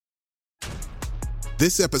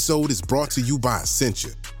This episode is brought to you by Essentia.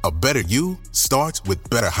 A better you starts with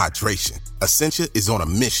better hydration. Essentia is on a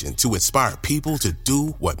mission to inspire people to do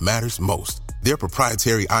what matters most. Their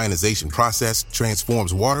proprietary ionization process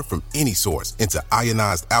transforms water from any source into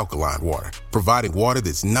ionized alkaline water, providing water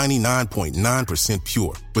that's 99.9%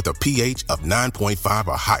 pure with a pH of 9.5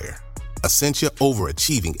 or higher. Essentia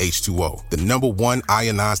Overachieving H2O, the #1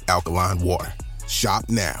 ionized alkaline water. Shop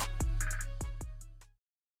now.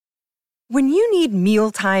 When you need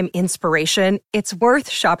mealtime inspiration, it's worth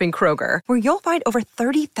shopping Kroger, where you'll find over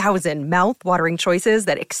 30,000 mouth-watering choices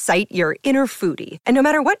that excite your inner foodie. And no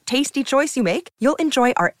matter what tasty choice you make, you'll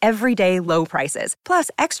enjoy our everyday low prices, plus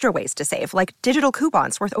extra ways to save, like digital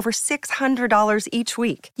coupons worth over $600 each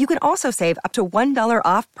week. You can also save up to $1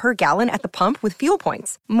 off per gallon at the pump with fuel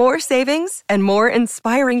points. More savings and more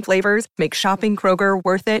inspiring flavors make shopping Kroger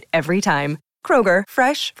worth it every time. Kroger,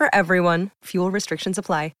 fresh for everyone. Fuel restrictions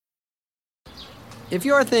apply. If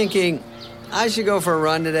you're thinking, I should go for a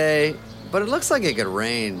run today, but it looks like it could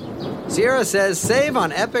rain, Sierra says save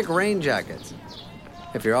on epic rain jackets.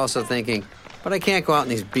 If you're also thinking, but I can't go out in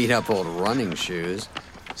these beat-up old running shoes,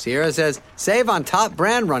 Sierra says save on top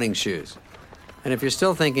brand running shoes. And if you're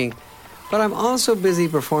still thinking, but I'm also busy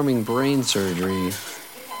performing brain surgery,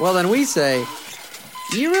 well then we say,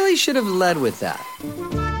 you really should have led with that.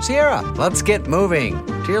 Sierra, let's get moving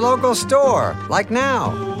to your local store, like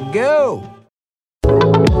now. Go!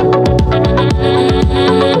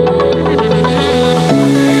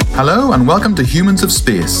 Hello and welcome to Humans of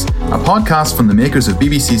Space, a podcast from the makers of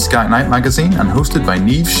BBC Sky at Night magazine and hosted by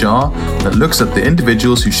Niamh Shaw that looks at the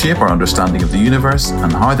individuals who shape our understanding of the universe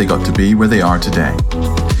and how they got to be where they are today.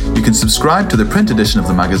 You can subscribe to the print edition of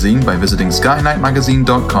the magazine by visiting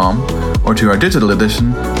skynightmagazine.com or to our digital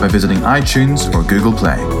edition by visiting iTunes or Google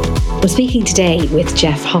Play. We're speaking today with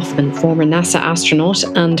Jeff Hoffman, former NASA astronaut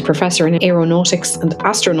and professor in aeronautics and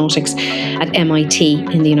astronautics at MIT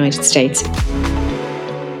in the United States.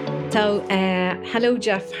 So, hello,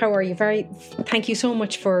 Jeff. How are you? Thank you so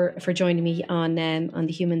much for joining me on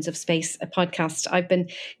the Humans of Space podcast. I've been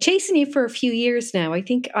chasing you for a few years now. I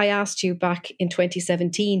think I asked you back in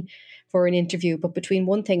 2017 for an interview, but between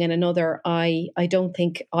one thing and another, I don't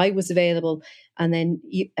think I was available. And then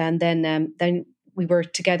we were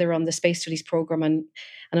together on the Space Studies program, and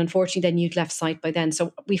unfortunately, then you'd left site by then.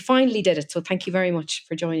 So we finally did it. So thank you very much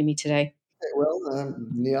for joining me today. Well,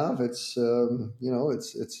 Niamh, it's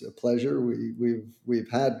it's a pleasure.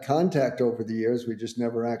 We've had contact over the years. We just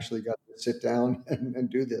never actually got to sit down and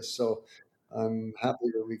do this. So I'm happy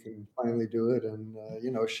that we can finally do it and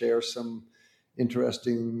share some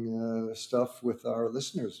interesting stuff with our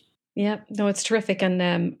listeners. Yeah, no, it's terrific and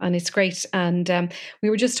it's great. And we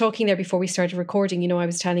were just talking there before we started recording. I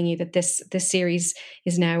was telling you that this series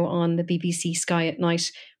is now on the BBC Sky at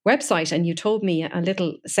Night website, and you told me a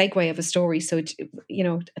little segue of a story. So,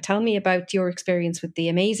 tell me about your experience with the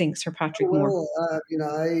amazing Sir Patrick Moore. Well,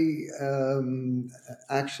 I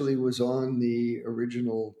actually was on the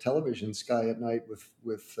original television Sky at Night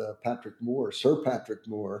with Patrick Moore, Sir Patrick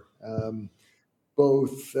Moore.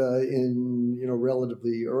 Both in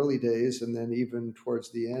relatively early days and then even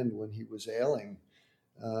towards the end when he was ailing.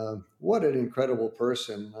 What an incredible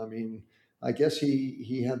person. I mean, I guess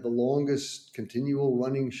he had the longest continual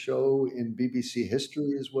running show in BBC history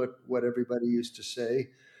is what everybody used to say.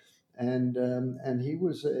 And he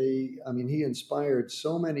was he inspired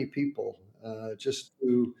so many people just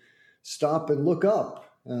to stop and look up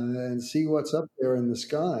and see what's up there in the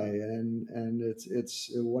sky, and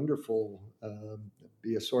it's a wonderful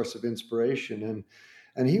be a source of inspiration,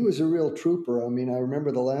 and he was a real trooper. I mean, I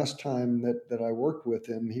remember the last time that I worked with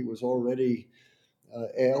him, he was already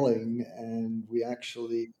ailing, and we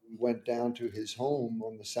actually went down to his home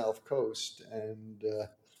on the South Coast, and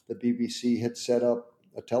the BBC had set up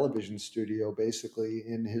a television studio basically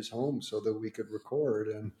in his home so that we could record,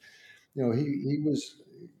 and he was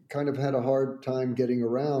kind of had a hard time getting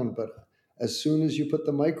around, but as soon as you put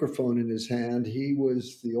the microphone in his hand, he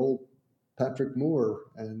was the old Patrick Moore,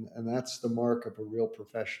 and that's the mark of a real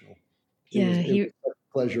professional. It was a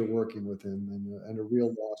pleasure working with him, and a real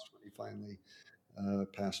loss when he finally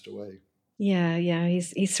passed away. Yeah,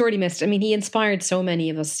 he's sorely missed. I mean, he inspired so many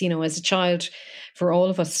of us. As a child, for all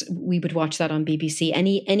of us, we would watch that on BBC.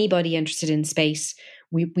 Anybody interested in space,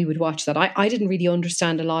 we would watch that. I didn't really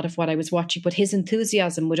understand a lot of what I was watching, but his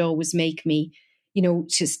enthusiasm would always make me,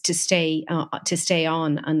 to stay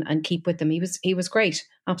on and keep with them. He was great,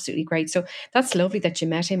 absolutely great. So that's lovely that you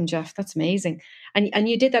met him, Jeff. That's amazing. And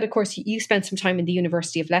you did that, of course. You spent some time in the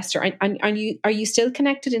University of Leicester. And are you still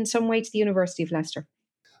connected in some way to the University of Leicester?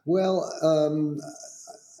 Well,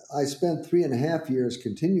 I spent 3.5 years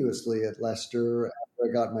continuously at Leicester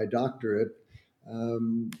I got my doctorate.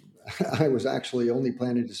 I was actually only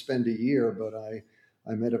planning to spend a year, but I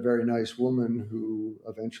met a very nice woman who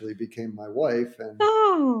eventually became my wife. And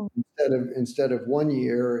Oh, instead of 1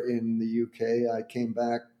 year in the UK, I came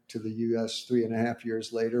back to the US 3.5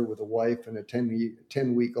 years later with a wife and a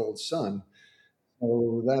 10-week-old son.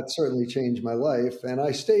 So that certainly changed my life. And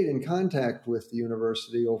I stayed in contact with the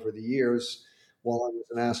university over the years. While I was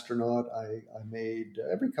an astronaut, I made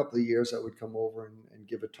every couple of years I would come over and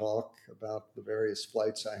give a talk about the various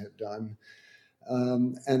flights I had done.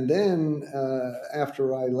 And then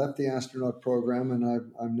after I left the astronaut program,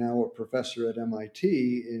 and I'm now a professor at MIT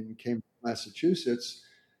in Cambridge, Massachusetts,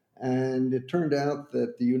 and it turned out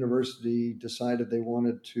that the university decided they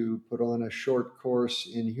wanted to put on a short course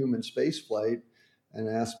in human spaceflight and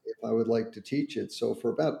asked me if I would like to teach it. So for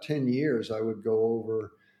about 10 years, I would go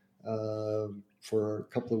over for a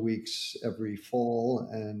couple of weeks every fall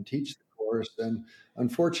and teach the course. And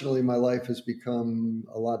unfortunately, my life has become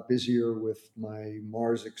a lot busier with my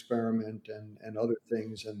Mars experiment and other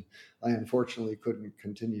things. And I unfortunately couldn't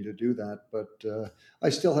continue to do that. But I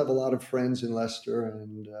still have a lot of friends in Leicester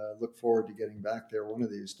and look forward to getting back there one of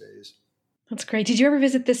these days. that's great. Did you ever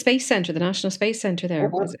visit the Space Center, the National Space Center there?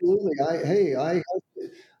 Oh, Was it? absolutely.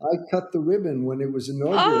 I cut the ribbon when it was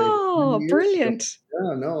inaugurated many Oh, years ago. brilliant.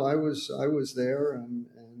 Yeah, no, I was there, and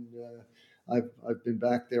I've been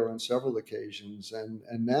back there on several occasions, and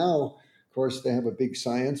now, of course, they have a big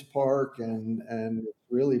science park, and it's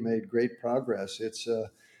really made great progress. It's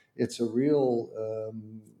a real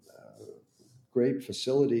great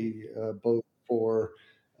facility, both for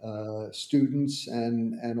students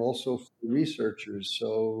and also for researchers.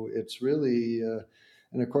 So it's really,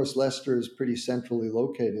 and of course, Leicester is pretty centrally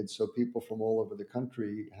located, so people from all over the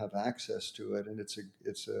country have access to it, and it's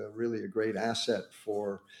a really a great asset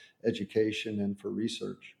for education and for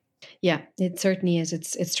research. Yeah, it certainly is.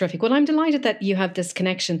 It's terrific. Well, I'm delighted that you have this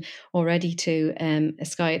connection already to a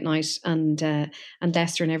Sky at Night and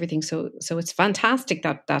Leicester and everything. So it's fantastic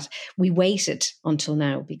that we waited until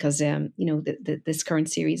now because this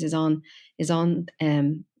current series is on is on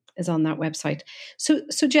that website.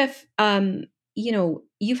 So Jeff,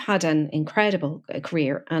 you've had an incredible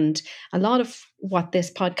career, and a lot of what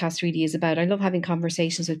this podcast really is about. I love having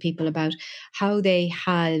conversations with people about how they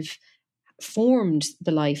have formed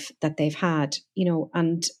the life that they've had,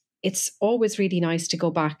 and it's always really nice to go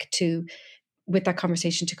back to with that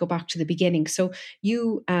conversation to go back to the beginning. So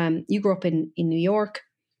you grew up in New York,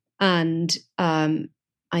 and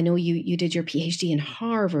I know you did your PhD in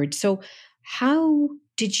Harvard. So how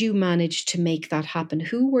did you manage to make that happen?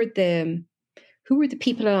 Who were the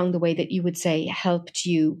people along the way that you would say helped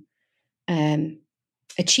you um,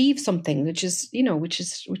 achieve something, which is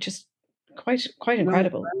quite Well,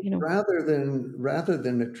 incredible. rather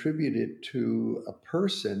than attribute it to a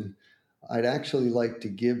person, I'd actually like to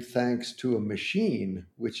give thanks to a machine,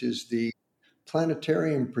 which is the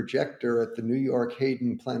planetarium projector at the New York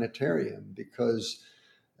Hayden Planetarium, because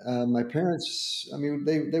my parents, I mean,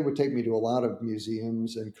 they would take me to a lot of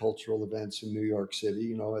museums and cultural events in New York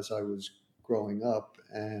City, as I was growing up.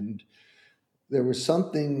 And there was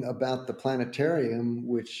something about the planetarium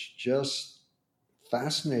which just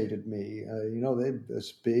fascinated me. They had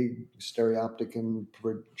this big stereopticon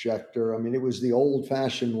projector. I mean, it was the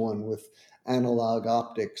old-fashioned one with analog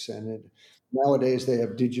optics, and nowadays they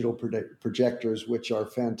have digital projectors, which are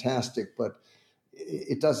fantastic, but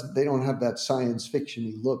it doesn't. They don't have that science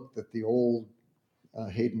fiction-y look that the old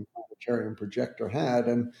Hayden Planetarium projector had,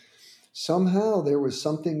 and somehow there was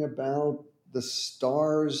something about the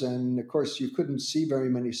stars, and of course, you couldn't see very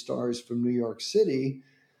many stars from New York City,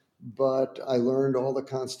 but I learned all the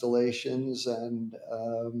constellations. And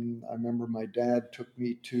I remember my dad took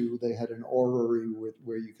me to, they had an orrery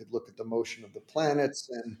where you could look at the motion of the planets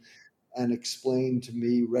and explain to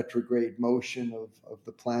me retrograde motion of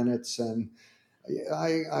the planets. And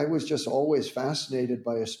I was just always fascinated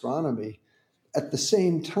by astronomy. At the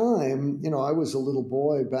same time, I was a little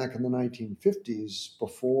boy back in the 1950s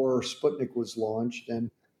before Sputnik was launched, and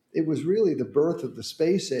it was really the birth of the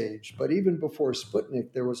space age. But even before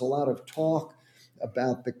Sputnik, there was a lot of talk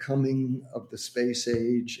about the coming of the space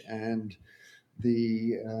age, and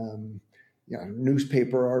the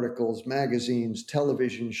newspaper articles, magazines,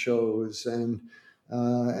 television shows, and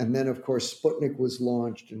then of course Sputnik was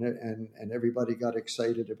launched, and everybody got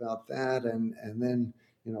excited about that, and then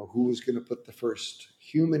who was going to put the first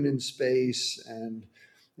human in space. And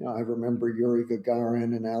I remember Yuri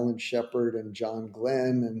Gagarin and Alan Shepard and John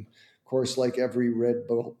Glenn, and of course, like every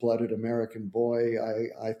red-blooded American boy,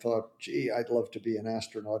 I thought, gee, I'd love to be an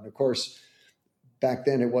astronaut. And of course, back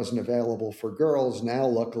then it wasn't available for girls. Now,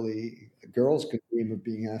 luckily, girls can be dream of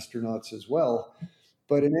being astronauts as well.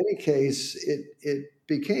 But in any case, it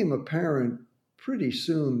became apparent pretty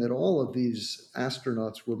soon that all of these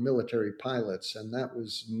astronauts were military pilots, and that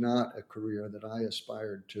was not a career that I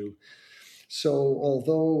aspired to. So,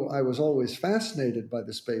 although I was always fascinated by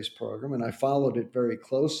the space program, and I followed it very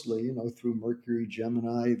closely, through Mercury,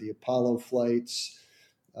 Gemini, the Apollo flights,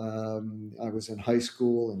 I was in high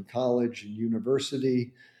school and college and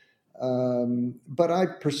university. But I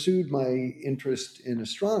pursued my interest in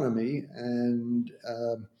astronomy, and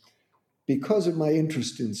because of my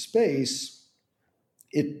interest in space,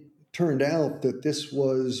 it turned out that this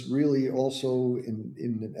was really also,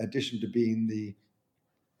 in addition to being the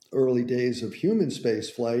early days of human space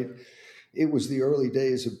flight, it was the early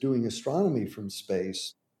days of doing astronomy from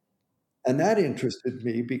space. And that interested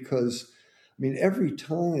me because, every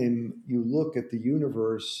time you look at the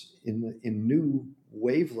universe in new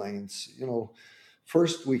wavelengths,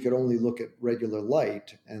 first we could only look at regular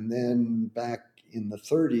light. And then back in the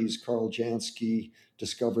 30s, Carl Jansky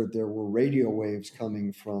discovered there were radio waves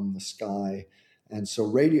coming from the sky. And so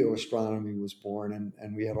radio astronomy was born,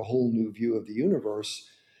 and we had a whole new view of the universe.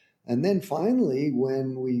 And then finally,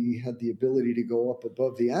 when we had the ability to go up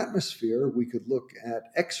above the atmosphere, we could look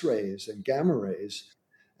at X-rays and gamma rays.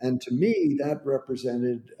 And to me, that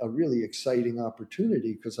represented a really exciting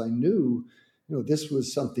opportunity because I knew, this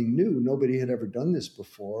was something new. Nobody had ever done this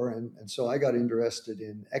before. And so I got interested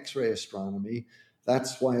in X-ray astronomy.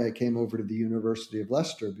 That's why I came over to the University of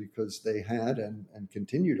Leicester, because they had and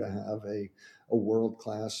continue to have a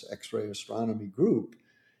world-class X-ray astronomy group.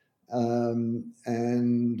 I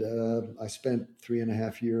spent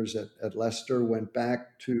 3.5 years at Leicester, went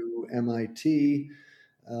back to MIT.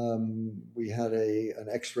 We had an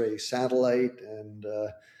X-ray satellite, and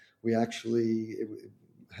we actually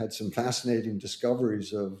had some fascinating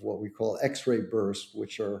discoveries of what we call X-ray bursts,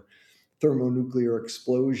 which are thermonuclear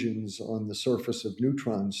explosions on the surface of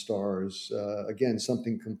neutron stars. Again,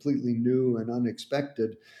 something completely new and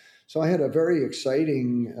unexpected. So I had a very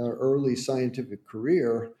exciting early scientific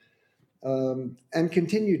career. And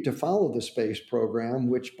continued to follow the space program,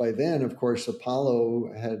 which by then, of course,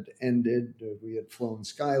 Apollo had ended. We had flown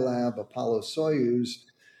Skylab, Apollo Soyuz,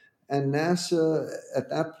 and NASA at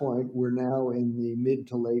that point, we're now in the mid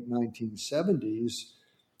to late 1970s.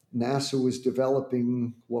 NASA was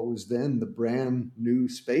developing what was then the brand new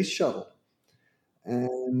space shuttle.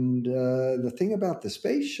 And the thing about the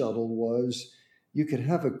space shuttle was you could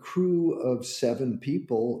have a crew of 7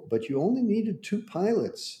 people, but you only needed 2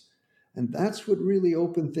 pilots. And that's what really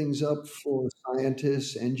opened things up for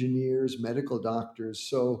scientists, engineers, medical doctors.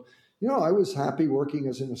 So, I was happy working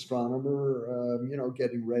as an astronomer,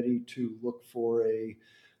 getting ready to look for a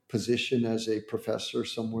position as a professor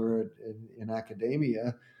somewhere in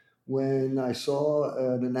academia, when I saw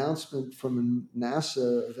an announcement from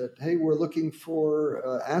NASA that, hey, we're looking for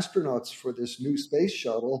astronauts for this new space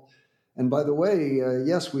shuttle. And by the way,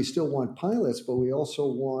 yes, we still want pilots, but we also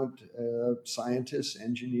want scientists,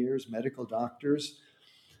 engineers, medical doctors.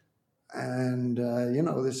 And,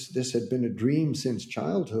 this had been a dream since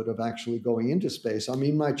childhood of actually going into space.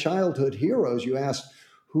 My childhood heroes, you asked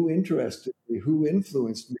who interested me, who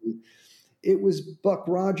influenced me. It was Buck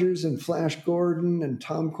Rogers and Flash Gordon and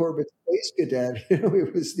Tom Corbett's Space Cadet.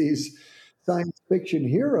 It was these science fiction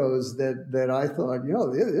heroes that I thought,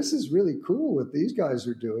 this is really cool what these guys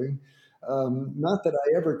are doing. Not that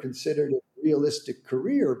I ever considered it a realistic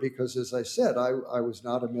career because, as I said, I was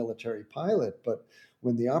not a military pilot. But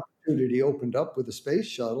when the opportunity opened up with the space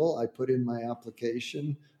shuttle, I put in my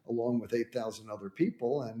application along with 8,000 other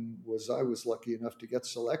people, and I was lucky enough to get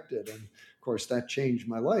selected. And of course, that changed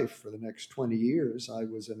my life for the next 20 years. I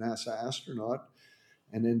was a NASA astronaut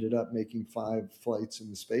and ended up making 5 flights in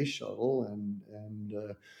the space shuttle, and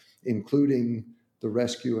including the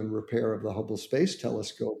rescue and repair of the Hubble Space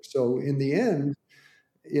Telescope. So in the end,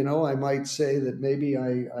 I might say that maybe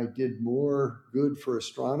I did more good for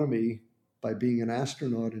astronomy by being an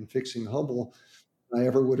astronaut and fixing Hubble than I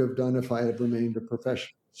ever would have done if I had remained a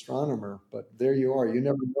professional astronomer. But there you are. You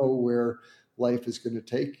never know where life is going to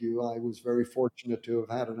take you. I was very fortunate to have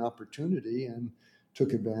had an opportunity and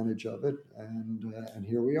took advantage of it. And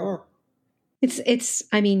here we are. It's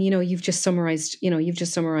you've just summarized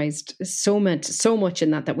so much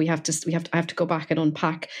in that we have to go back and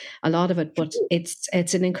unpack a lot of it, but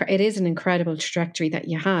it is an incredible trajectory that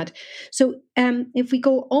you had. So if we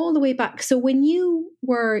go all the way back, so when you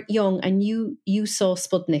were young and you saw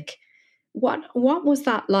Sputnik, what was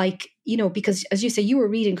that like? Because as you say, you were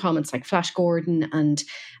reading comments like Flash Gordon and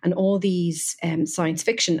all these science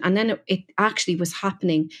fiction, and then it actually was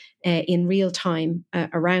happening in real time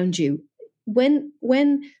around you.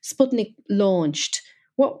 when Sputnik launched,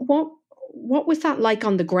 what was that like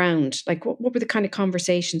on the ground? Like, what were the kind of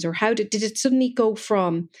conversations, or how did it suddenly go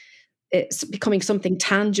from becoming something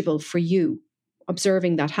tangible for you,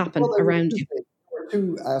 observing that happen Well, around you? there were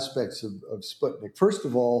two aspects of Sputnik. First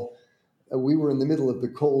of all, we were in the middle of the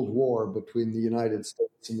Cold War between the United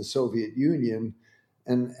States and the Soviet Union.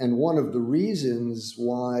 And one of the reasons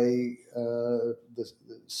why the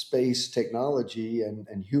space technology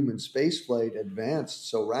and human spaceflight advanced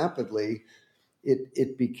so rapidly,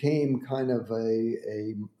 it became kind of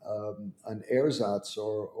an ersatz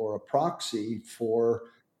or a proxy for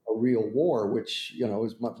a real war, which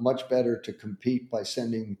is much better to compete by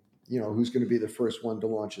sending, who's going to be the first one to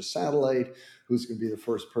launch a satellite, who's going to be the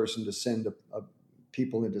first person to send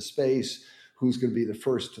people into space, who's going to be the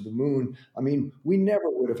first to the moon. I mean, we never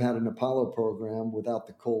would have had an Apollo program without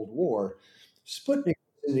the Cold War. Sputnik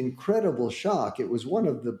was an incredible shock. It was one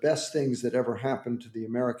of the best things that ever happened to the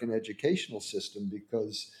American educational system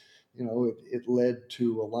because, it led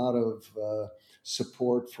to a lot of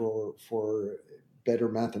support for better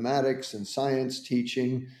mathematics and science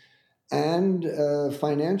teaching and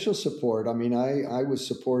financial support. I mean, I was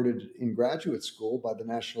supported in graduate school by the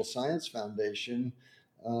National Science Foundation,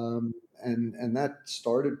 and that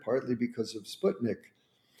started partly because of Sputnik.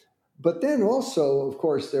 But then also, of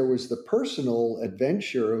course, there was the personal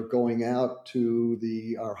adventure of going out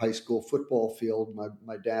to our high school football field.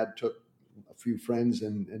 My dad took a few friends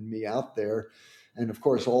and me out there. And of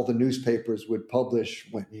course, all the newspapers would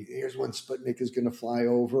publish here's when Sputnik is going to fly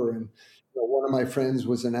over. And one of my friends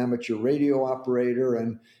was an amateur radio operator,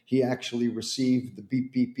 and he actually received the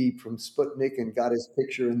beep, beep, beep from Sputnik and got his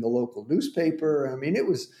picture in the local newspaper. I mean, it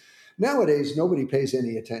was nowadays nobody pays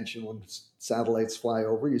any attention when satellites fly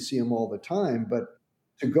over. You see them all the time, but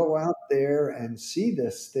to go out there and see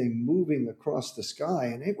this thing moving across the sky,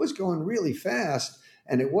 and it was going really fast,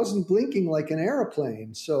 and it wasn't blinking like an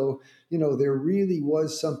airplane. So, there really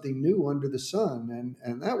was something new under the sun,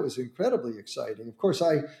 and that was incredibly exciting. Of course,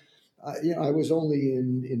 I was only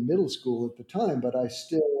in middle school at the time, but I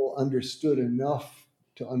still understood enough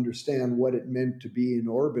to understand what it meant to be in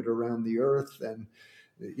orbit around the Earth and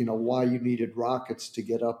why you needed rockets to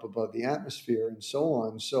get up above the atmosphere and so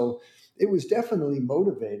on. So it was definitely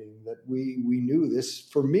motivating that we knew this.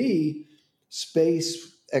 For me,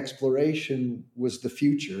 space exploration was the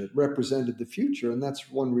future. It represented the future, and that's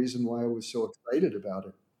one reason why I was so excited about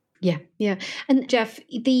it. Yeah, yeah. And Jeff,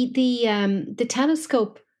 the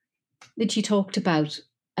telescope that you talked about,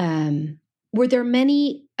 were there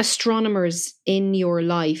many astronomers in your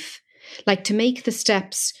life, like to make the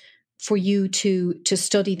steps for you to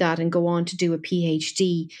study that and go on to do a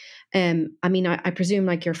PhD? I mean, I presume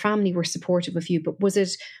like your family were supportive of you, but was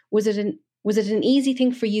it an easy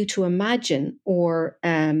thing for you to imagine, or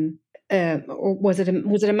was it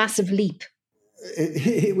a massive leap?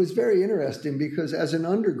 It was very interesting because as an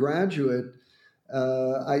undergraduate,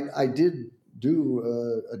 I did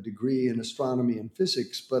do a degree in astronomy and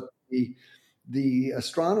physics, but the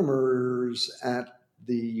astronomers at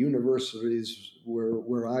the universities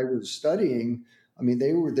where I was studying, I mean,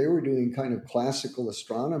 they were doing kind of classical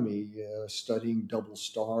astronomy, studying double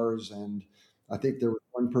stars, and I think there was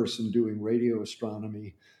one person doing radio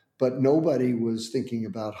astronomy, but nobody was thinking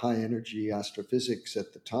about high energy astrophysics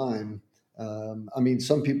at the time. I mean,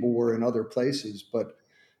 some people were in other places, but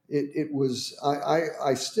it was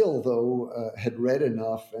I still though had read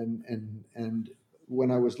enough, and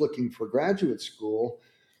when I was looking for graduate school,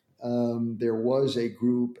 there was a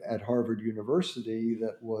group at Harvard University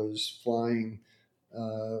that was flying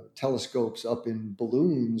telescopes up in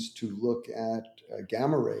balloons to look at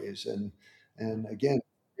gamma rays, and again,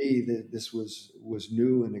 for me, this was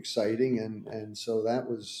new and exciting, and so that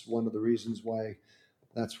was one of the reasons why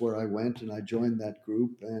that's where I went, and I joined that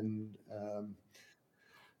group. And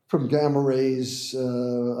from gamma rays,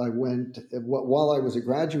 I went, while I was a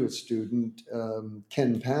graduate student,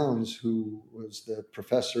 Ken Pounds, who was the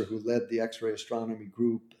professor who led the X-ray astronomy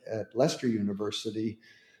group at Leicester University,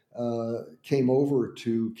 came over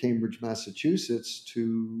to Cambridge, Massachusetts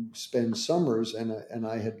to spend summers, and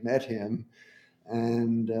I had met him.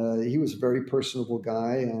 And he was a very personable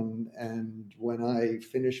guy. And when I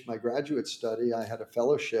finished my graduate study, I had a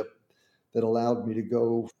fellowship that allowed me to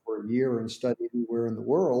go for a year and study anywhere in the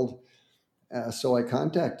world. So I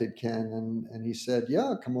contacted Ken, and he said,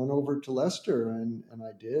 "Yeah, come on over to Leicester," and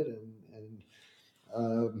I did.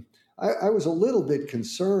 I was a little bit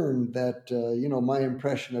concerned that my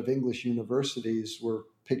impression of English universities were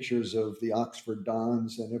pictures of the Oxford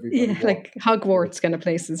Dons and everybody. Yeah, like Hogwarts kind of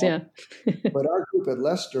places. Yeah. But our group at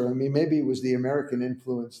Leicester, I mean, maybe it was the American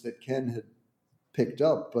influence that Ken had picked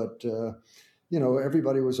up. But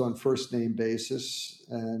everybody was on first name basis,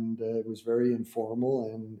 and it was very informal,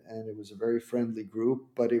 and it was a very friendly group.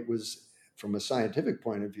 But it was, from a scientific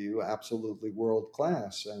point of view, absolutely world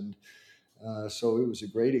class, and so it was a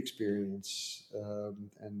great experience,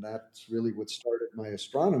 and that's really what started my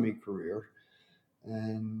astronomy career.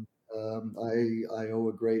 And I owe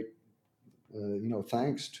a great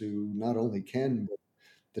thanks to not only Ken, but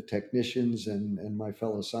the technicians and my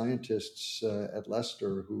fellow scientists at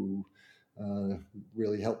Leicester who uh,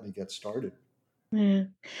 really helped me get started. Yeah.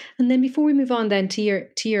 And then before we move on then to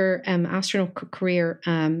your astronaut career,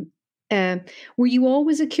 were you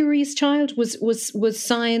always a curious child? Was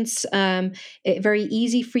science very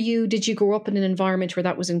easy for you? Did you grow up in an environment where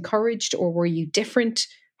that was encouraged, or were you different?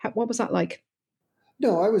 What was that like?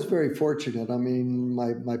 No, I was very fortunate. I mean,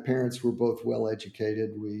 my parents were both well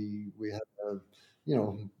educated. We had a,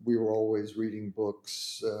 we were always reading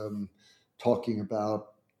books, talking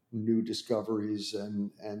about new discoveries,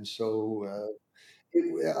 and so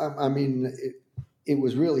I mean, it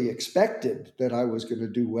was really expected that I was going to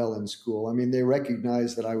do well in school. I mean, they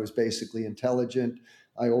recognized that I was basically intelligent.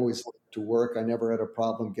 I always liked to work. I never had a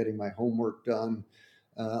problem getting my homework done.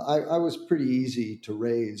 I was pretty easy to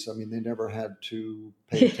raise. I mean, they never had to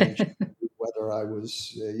pay attention to whether I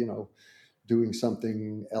was, doing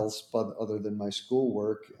something else but other than my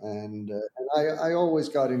schoolwork. And I always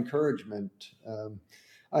got encouragement.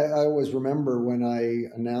 I always remember when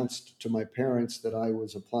I announced to my parents that I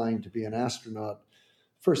was applying to be an astronaut,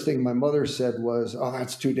 first thing my mother said was, "Oh,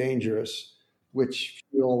 that's too dangerous," which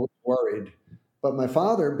she always worried. But my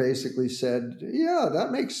father basically said, "Yeah,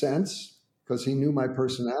 that makes sense," because he knew my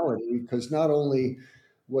personality. Because not only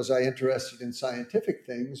was I interested in scientific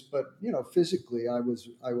things, but physically, I would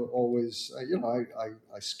always,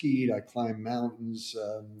 I skied, I climbed mountains,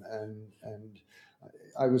 and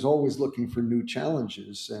I was always looking for new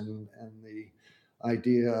challenges, and the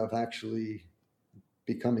idea of actually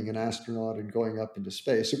becoming an astronaut and going up into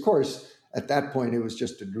space. Of course, at that point, it was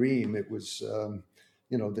just a dream. It was,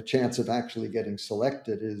 the chance of actually getting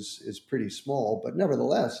selected is pretty small. But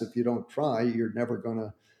nevertheless, if you don't try, you're never going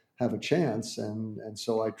to have a chance. And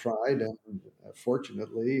so I tried, and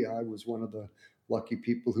fortunately, I was one of the lucky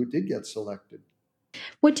people who did get selected.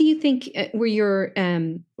 What do you think were your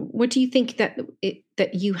what do you think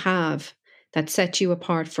that you have that set you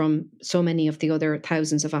apart from so many of the other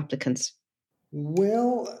thousands of applicants?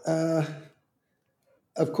 Well,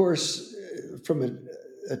 of course, from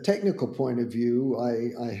a technical point of view,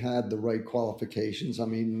 I had the right qualifications. I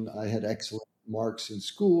mean, I had excellent marks in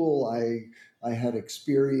school. I had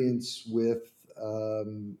experience with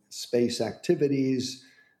space activities.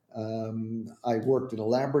 I worked in a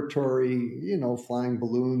laboratory, flying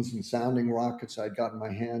balloons and sounding rockets. I'd gotten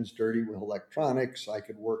my hands dirty with electronics. I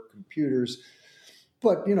could work computers.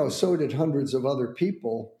 But, so did hundreds of other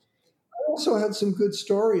people. Also had some good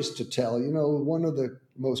stories to tell. One of the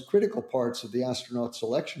most critical parts of the astronaut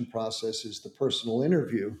selection process is the personal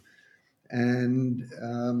interview. And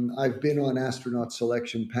I've been on astronaut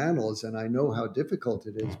selection panels, and I know how difficult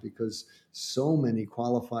it is because so many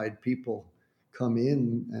qualified people come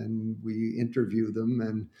in and we interview them.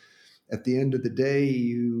 And at the end of the day,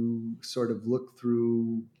 you sort of look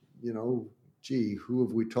through, gee, who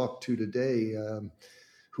have we talked to today?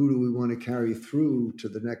 Who do we want to carry through to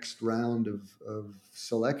the next round of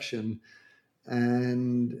selection?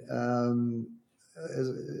 And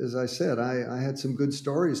as I said, I had some good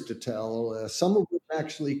stories to tell. Some of which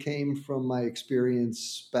actually came from my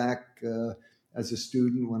experience back as a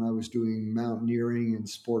student when I was doing mountaineering and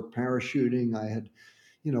sport parachuting. I had,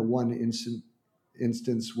 one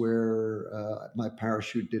instance where my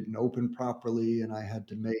parachute didn't open properly, and I had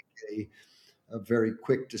to make a very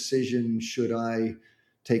quick decision. Should I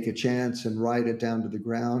take a chance and ride it down to the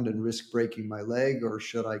ground and risk breaking my leg, or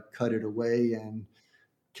should I cut it away and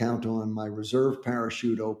count on my reserve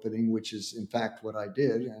parachute opening, which is in fact what I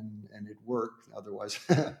did, and it worked. Otherwise,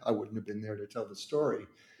 I wouldn't have been there to tell the story.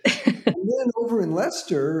 And then over in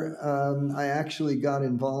Leicester, I actually got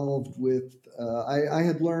involved with, I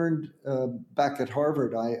had learned back at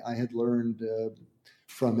Harvard, I had learned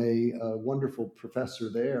from a wonderful professor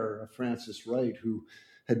there, Francis Wright, who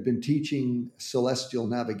had been teaching celestial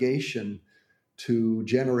navigation to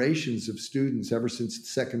generations of students ever since the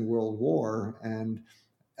Second World War. And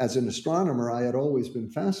as an astronomer, I had always been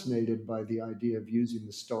fascinated by the idea of using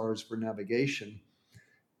the stars for navigation.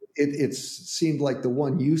 It seemed like the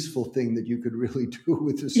one useful thing that you could really do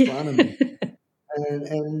with astronomy.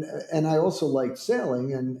 And I also liked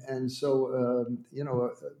sailing, and so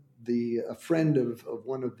a friend of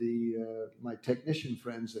one of the my technician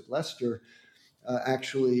friends at Leicester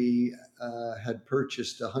actually had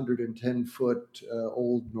purchased a 110-foot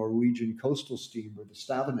old Norwegian coastal steamer, the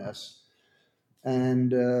Stavaness.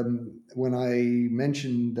 And when I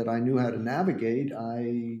mentioned that I knew how to navigate,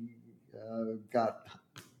 I got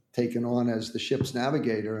taken on as the ship's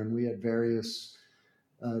navigator, and we had various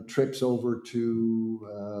trips over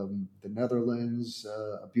to the Netherlands,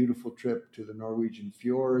 a beautiful trip to the Norwegian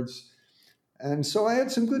fjords. And so I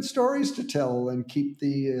had some good stories to tell and keep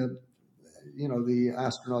the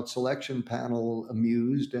astronaut selection panel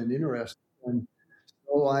amused and interested. And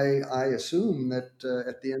so I assume that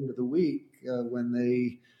at the end of the week, when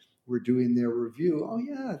they were doing their review, oh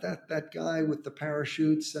yeah, that guy with the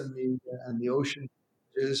parachutes and the ocean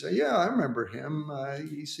is yeah, I remember him.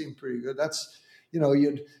 He seemed pretty good. That's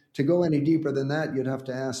you'd to go any deeper than that, you'd have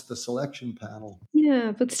to ask the selection panel.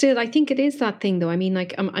 Yeah, but still, I think it is that thing, though. I mean,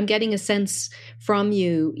 like, I'm getting a sense from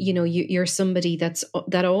you. You're somebody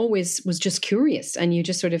that always was just curious, and you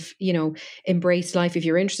just sort of, embraced life. If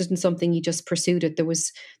you're interested in something, you just pursued it. There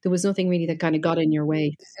was nothing really that kind of got in your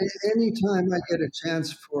way. Anytime I get a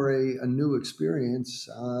chance for a new experience,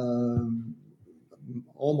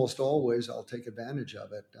 almost always I'll take advantage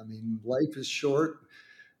of it. I mean, life is short,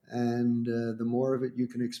 and the more of it you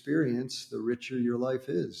can experience, the richer your life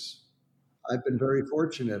is. I've been very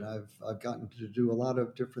fortunate. I've gotten to do a lot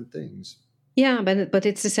of different things. Yeah, but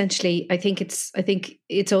it's essentially, I think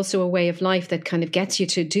it's also a way of life that kind of gets you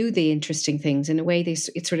to do the interesting things in a way. It's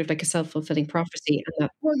sort of like a self-fulfilling prophecy. And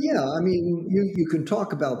that, Well, yeah, I mean, you can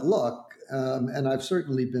talk about luck, and I've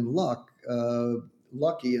certainly been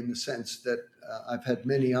lucky in the sense that I've had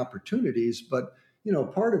many opportunities. But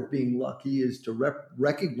part of being lucky is to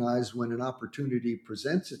recognize when an opportunity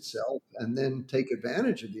presents itself and then take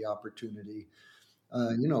advantage of the opportunity.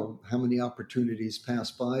 How many opportunities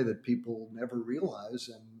pass by that people never realize,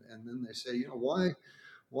 and then they say,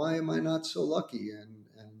 why am I not so lucky?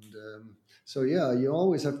 And so yeah, you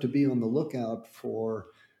always have to be on the lookout for,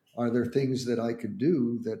 are there things that I could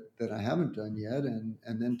do that I haven't done yet,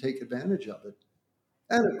 and then take advantage of it.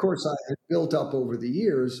 And of course, I had built up over the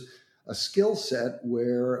years a skill set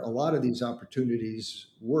where a lot of these opportunities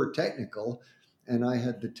were technical, and I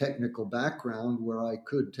had the technical background where I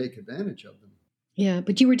could take advantage of them. yeah,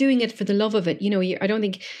 but you were doing it for the love of it. I don't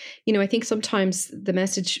think, I think sometimes the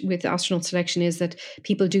message with astronaut selection is that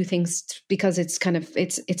people do things because it's kind of,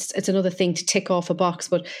 it's another thing to tick off a box,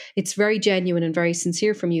 but it's very genuine and very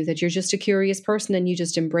sincere from you that you're just a curious person and you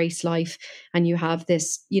just embrace life, and you have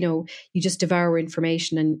this, you just devour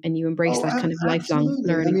information, and you embrace Oh, that kind of lifelong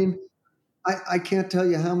absolutely. I learning. mean, I can't tell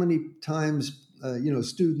you how many times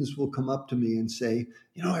students will come up to me and say,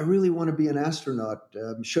 I really want to be an astronaut.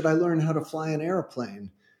 Should I learn how to fly an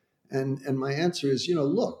airplane? And my answer is,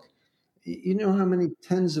 look, you know how many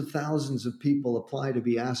tens of thousands of people apply to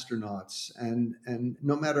be astronauts, and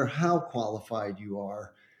no matter how qualified you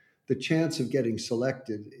are, the chance of getting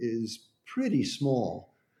selected is pretty small.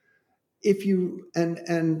 If you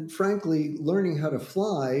and frankly, learning how to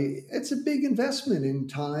fly, it's a big investment in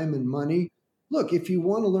time and money. Look, if you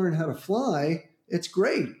want to learn how to fly, it's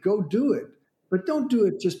great, go do it, but don't do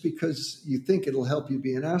it just because you think it'll help you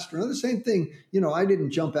be an astronaut. The same thing, I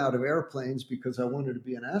didn't jump out of airplanes because I wanted to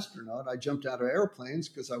be an astronaut. I jumped out of airplanes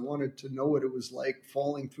because I wanted to know what it was like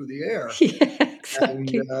falling through the air. Yeah, and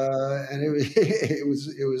exactly. and it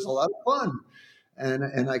was a lot of fun,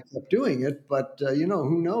 and I kept doing it. But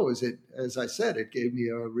who knows? It, as I said, it gave me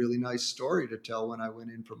a really nice story to tell when I went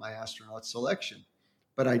in for my astronaut selection.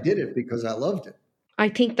 But I did it because I loved it. I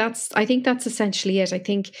think that's essentially it. I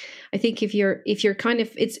think if you're kind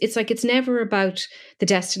of, it's like, it's never about the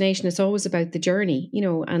destination, it's always about the journey,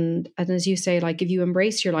 and as you say, like, if you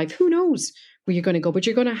embrace your life, who knows where you're going to go, but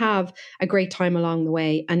you're going to have a great time along the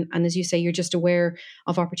way, and as you say, you're just aware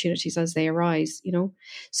of opportunities as they arise.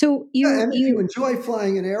 So Yeah, you and if you you enjoy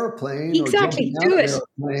flying an airplane or jumping exactly out do of it.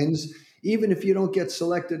 airplanes, even if you don't get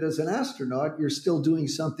selected as an astronaut, you're still doing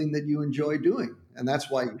something that you enjoy doing, and that's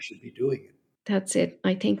why you should be doing it. That's it.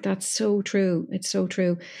 I think that's so true. It's so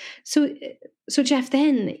true. So, so Jeff,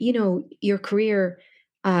 then your career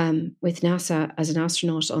with NASA as an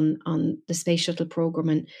astronaut on the space shuttle program,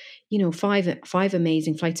 and five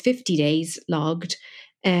amazing flights, 50 days logged.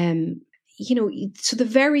 Um, so the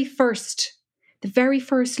very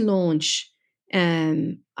first launch.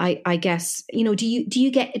 I guess do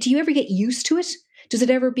you ever get used to it? Does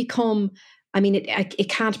it ever become? I mean, it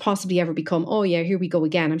can't possibly ever become, oh yeah, here we go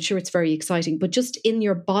again. I'm sure it's very exciting, but just in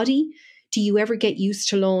your body, do you ever get used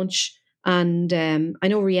to launch? And I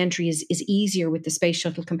know re-entry is easier with the space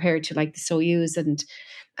shuttle compared to like the Soyuz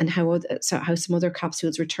and how some other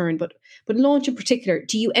capsules return, but launch in particular,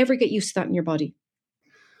 do you ever get used to that in your body?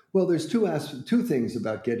 Well, there's two things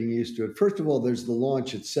about getting used to it. First of all, there's the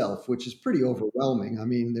launch itself, which is pretty overwhelming. I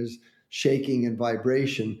mean, there's shaking and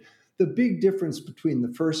vibration. The big difference between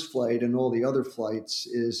the first flight and all the other flights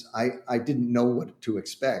is I didn't know what to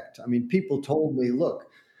expect. I mean, people told me, look,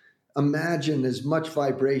 imagine as much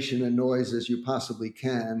vibration and noise as you possibly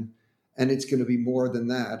can, and it's going to be more than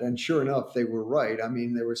that. And sure enough, they were right. I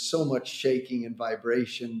mean, there was so much shaking and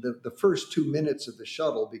vibration. The first 2 minutes of the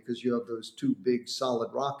shuttle, because you have those two big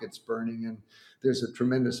solid rockets burning, and there's a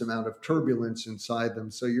tremendous amount of turbulence inside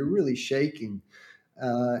them. So you're really shaking.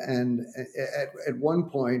 And at one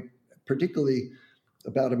point, particularly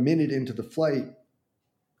about a minute into the flight,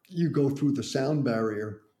 you go through the sound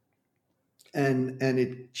barrier and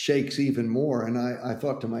it shakes even more. And I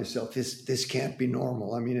thought to myself, this can't be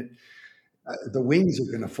normal. I mean, the wings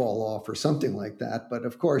are going to fall off or something like that. But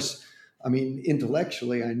of course, I mean,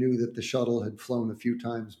 intellectually, I knew that the shuttle had flown a few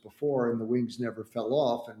times before and the wings never fell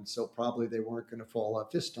off. And so probably they weren't going to fall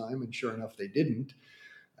off this time. And sure enough, they didn't.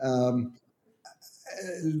 Um,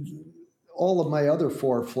 all of my other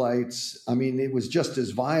four flights, I mean, it was just as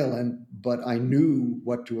violent, but I knew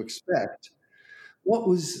what to expect.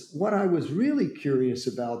 What I was really curious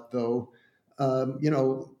about, though, you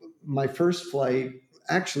know, my first flight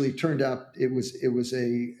actually turned out it was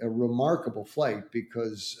a remarkable flight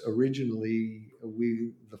because originally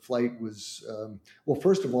the flight was well.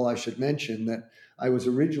 First of all, I should mention that I was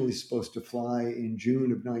originally supposed to fly in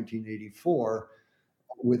June of 1984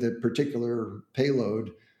 with a particular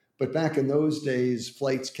payload. But back in those days,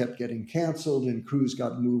 flights kept getting canceled and crews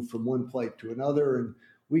got moved from one flight to another. And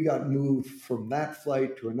we got moved from that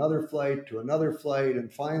flight to another flight to another flight.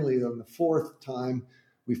 And finally, on the fourth time,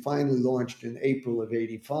 we finally launched in April of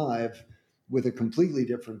 85 with a completely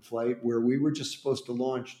different flight where we were just supposed to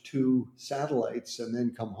launch 2 satellites and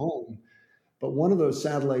then come home. But one of those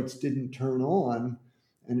satellites didn't turn on.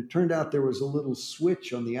 And it turned out there was a little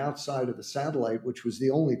switch on the outside of the satellite, which was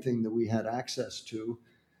the only thing that we had access to.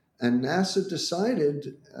 And NASA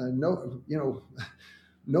decided,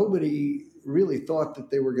 nobody really thought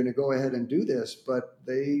that they were going to go ahead and do this, but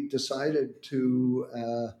they decided to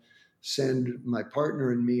send my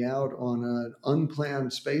partner and me out on an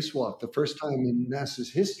unplanned spacewalk, the first time in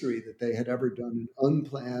NASA's history that they had ever done an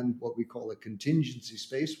unplanned, what we call a contingency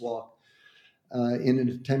spacewalk, in an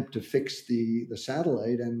attempt to fix the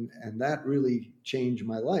satellite. And that really changed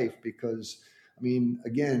my life because, I mean,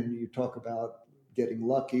 again, you talk about getting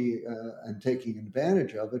lucky and taking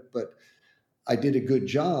advantage of it, but I did a good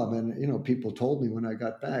job. And, you know, people told me when I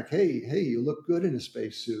got back, hey, you look good in a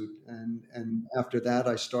spacesuit. And after that,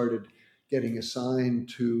 I started getting assigned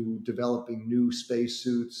to developing new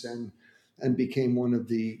spacesuits and became one of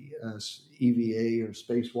the EVA or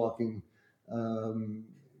spacewalking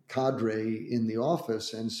cadre in the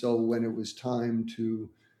office. And so when it was time to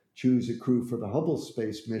choose a crew for the Hubble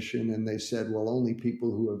space mission, and they said, well, only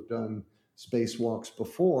people who have done spacewalks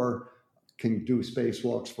before can do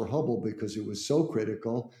spacewalks for Hubble because it was so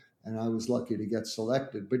critical. And I was lucky to get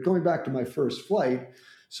selected. But going back to my first flight,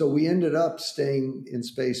 so we ended up staying in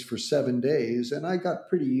space for 7 days, and I got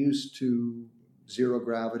pretty used to zero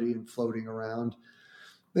gravity and floating around.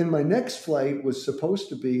 Then my next flight was supposed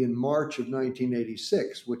to be in March of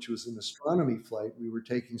 1986, which was an astronomy flight. We were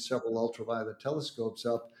taking several ultraviolet telescopes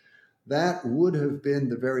up. That would have been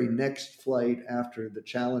the very next flight after the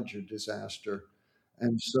Challenger disaster.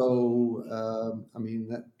 And so, I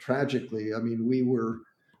mean, tragically, I mean, we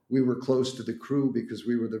were close to the crew because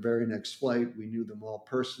we were the very next flight. We knew them all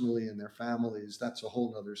personally and their families. That's a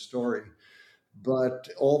whole other story. But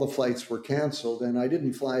all the flights were canceled, and I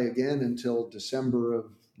didn't fly again until December of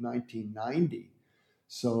 1990.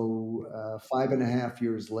 So 5.5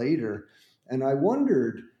 years later. And I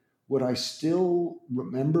wondered, would I still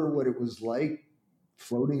remember what it was like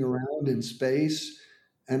floating around in space?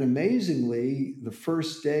 And amazingly, the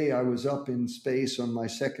first day I was up in space on my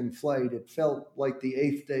second flight, it felt like the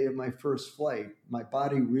 8th day of my first flight. My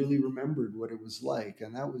body really remembered what it was like.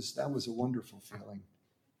 And that was a wonderful feeling.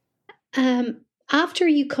 After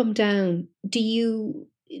you come down,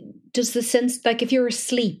 does the sense, like if you're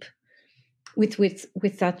asleep with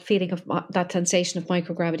that feeling of that sensation of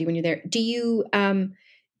microgravity when you're there, do you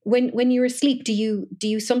when you're asleep, do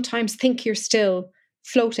you sometimes think you're still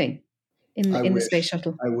floating in the space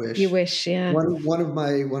shuttle? I wish. You wish, yeah. One of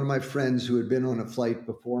my friends who had been on a flight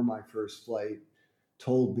before my first flight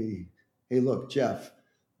told me, "Hey, look, Jeff,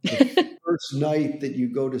 the first night that you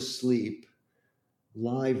go to sleep,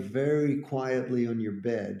 lie very quietly on your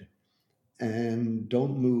bed and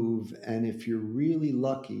don't move. And if you're really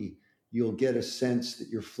lucky, you'll get a sense that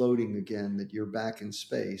you're floating again, that you're back in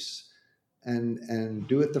space." and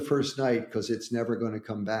do it the first night because it's never going to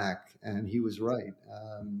come back. And he was right.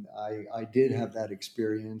 I did have that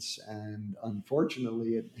experience, and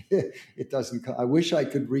unfortunately, it doesn't. I wish I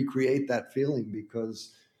could recreate that feeling,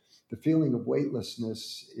 because the feeling of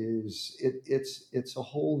weightlessness it's a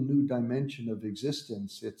whole new dimension of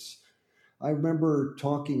existence. I remember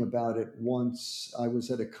talking about it once. I was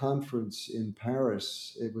at a conference in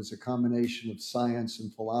Paris. It was a combination of science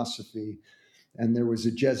and philosophy, and there was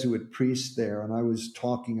a Jesuit priest there, and I was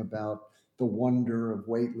talking about the wonder of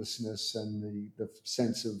weightlessness and the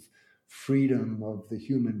sense of freedom of the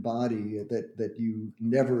human body that you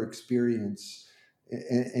never experience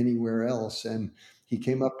anywhere else. And he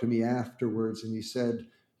came up to me afterwards and he said,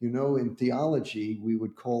 in theology, we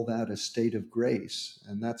would call that a state of grace.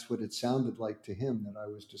 And that's what it sounded like to him that I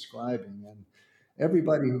was describing. And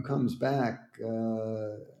everybody who comes back,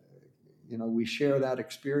 we share that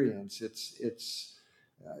experience.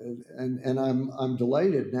 And I'm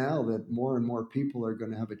delighted now that more and more people are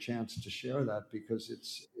going to have a chance to share that, because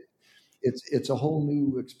it's a whole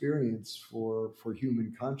new experience for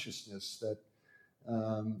human consciousness that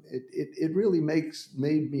it really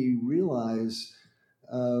made me realize,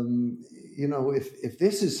 if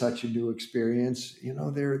this is such a new experience,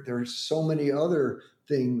 there are so many other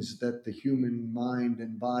things that the human mind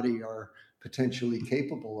and body are potentially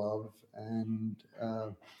capable of. And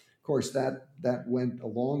of course, that went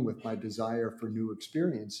along with my desire for new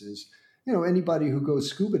experiences. Anybody who goes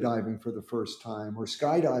scuba diving for the first time or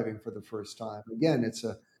skydiving for the first time, again, it's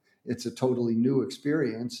a totally new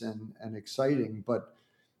experience and exciting. But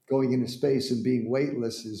going into space and being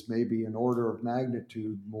weightless is maybe an order of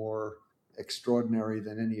magnitude more extraordinary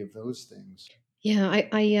than any of those things. Yeah,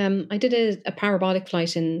 I did a parabolic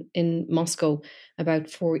flight in Moscow about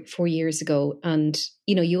four years ago, and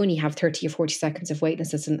you only have 30 or 40 seconds of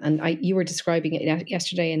weightlessness, and you were describing it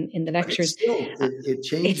yesterday in the But lectures. it It's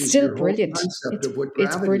changes still your whole brilliant. concept of what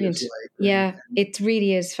It's gravity brilliant. is like. Yeah, it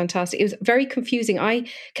really is fantastic. It was very confusing. I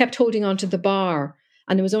kept holding on to the bar,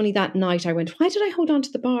 and it was only that night I went, why did I hold on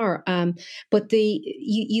to the bar? But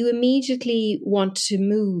you immediately want to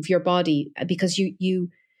move your body, because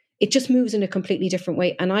it just moves in a completely different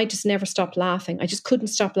way. And I just never stopped laughing. I just couldn't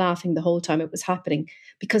stop laughing the whole time it was happening,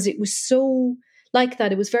 because it was so like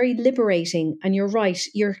that. It was very liberating. And you're right.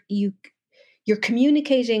 You're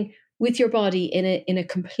communicating with your body in a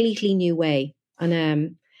completely new way.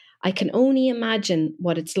 And I can only imagine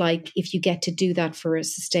what it's like if you get to do that for a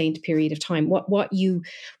sustained period of time. What you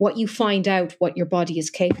find out what your body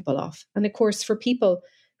is capable of. And of course, for people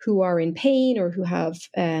who are in pain or who have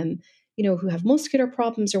who have muscular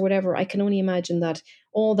problems or whatever, I can only imagine that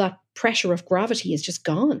all that pressure of gravity is just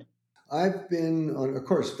gone. I've been on, of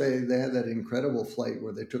course, they had that incredible flight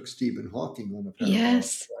where they took Stephen Hawking on a parabolic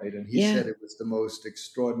Yes. flight, and he Yeah. said it was the most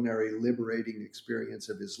extraordinary, liberating experience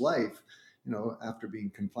of his life, after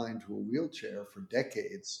being confined to a wheelchair for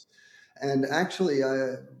decades. And actually,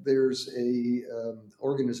 there's a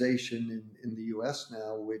organization in the U.S.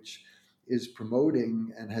 now which is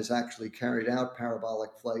promoting and has actually carried out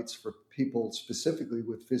parabolic flights for people specifically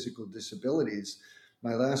with physical disabilities.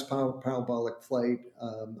 My last parabolic flight,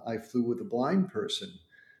 I flew with a blind person,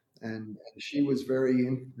 and she was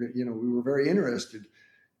we were very interested.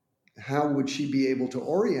 How would she be able to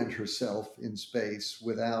orient herself in space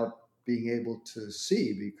without being able to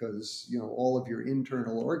see? Because, all of your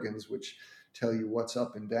internal organs, which tell you what's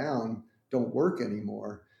up and down, don't work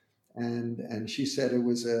anymore. And she said it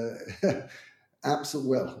was a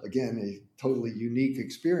well, again, a totally unique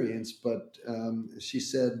experience, but she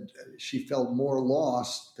said she felt more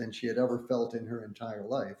lost than she had ever felt in her entire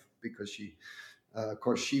life, because of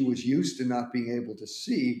course, she was used to not being able to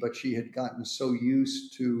see, but she had gotten so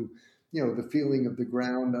used to, the feeling of the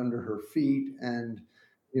ground under her feet and,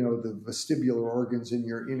 the vestibular organs in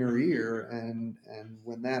your inner ear. And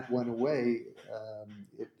when that went away,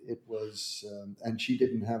 it was, and she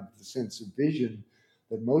didn't have the sense of vision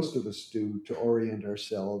that most of us do to orient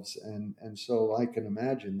ourselves. And so I can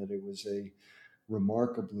imagine that it was a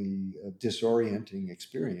remarkably disorienting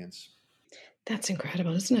experience. That's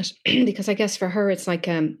incredible, isn't it? Because I guess for her, it's like,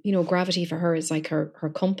 gravity for her is like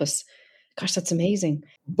her compass. Gosh, that's amazing.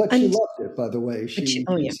 But she And loved it, by the way. She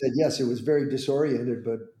oh yeah. said, yes, it was very disoriented,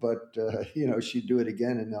 but she'd do it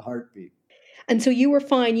again in a heartbeat. And so you were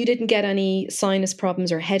fine. You didn't get any sinus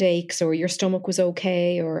problems or headaches, or your stomach was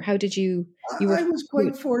okay, or how did you? You were I was good.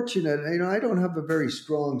 quite fortunate. I don't have a very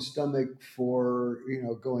strong stomach for,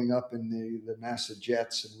 going up in the NASA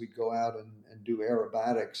jets, and we'd go out and do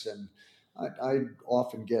aerobatics. And I'd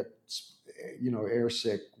often get,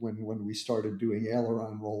 airsick when we started doing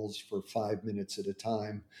aileron rolls for 5 minutes at a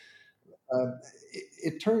time.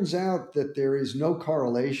 it turns out that there is no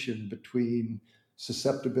correlation between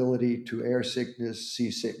susceptibility to air sickness,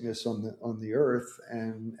 seasickness on the Earth,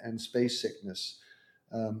 and space sickness.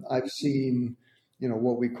 I've seen,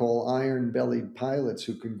 what we call iron-bellied pilots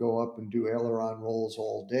who can go up and do aileron rolls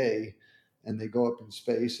all day, and they go up in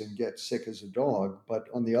space and get sick as a dog. But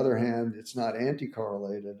on the other hand, it's not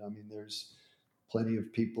anti-correlated. I mean, there's plenty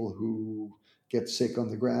of people who get sick on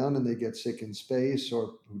the ground and they get sick in space,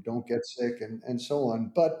 or who don't get sick, and so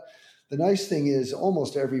on. But the nice thing is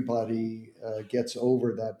almost everybody gets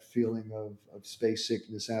over that feeling of space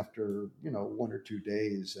sickness after 1 or 2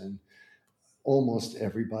 days, and almost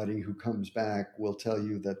everybody who comes back will tell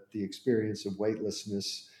you that the experience of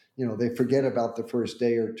weightlessness, they forget about the first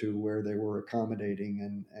day or two where they were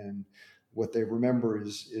accommodating, and what they remember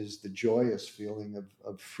is the joyous feeling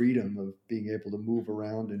of freedom, of being able to move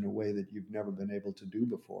around in a way that you've never been able to do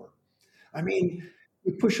before. I mean,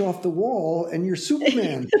 you push off the wall and you're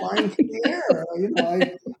Superman flying through the air.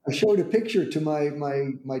 I showed a picture to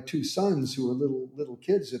my two sons, who were little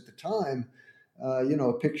kids at the time.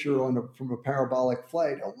 A picture from a parabolic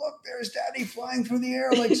flight. Oh, look, there's Daddy flying through the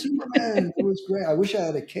air like Superman. It was great. I wish I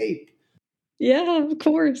had a cape. Yeah, of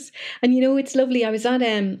course. And it's lovely. I was at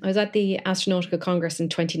the Astronautical Congress in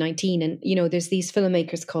 2019, and there's these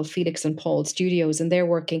filmmakers called Felix and Paul Studios, and they're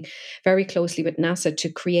working very closely with NASA to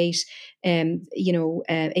create a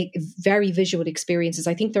very visual experiences.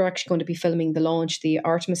 I think they're actually going to be filming the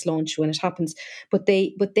Artemis launch when it happens. But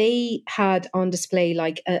they had on display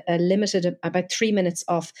like a limited about 3 minutes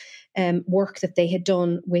of work that they had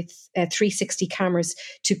done with 360 cameras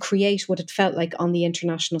to create what it felt like on the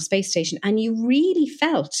International Space Station, and you really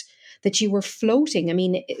felt that you were floating. I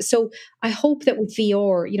mean, so I hope that with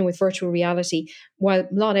VR, with virtual reality, while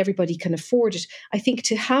not everybody can afford it, I think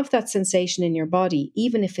to have that sensation in your body,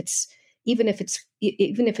 even if it's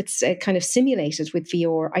kind of simulated with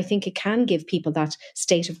VR, I think it can give people that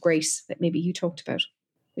state of grace that maybe you talked about,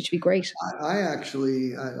 which would be great. I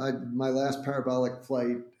actually, my last parabolic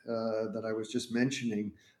flight that I was just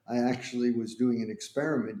mentioning, I actually was doing an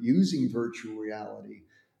experiment using virtual reality.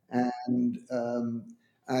 And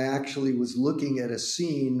I actually was looking at a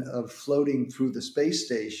scene of floating through the space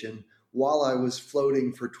station while I was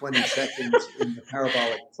floating for 20 seconds in the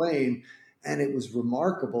parabolic plane. And it was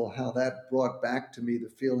remarkable how that brought back to me the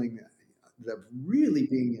feeling of really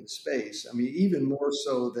being in space. I mean, even more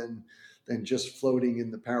so than just floating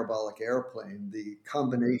in the parabolic airplane. The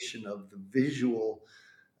combination of the visual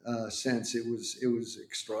sense, it was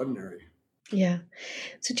extraordinary. Yeah.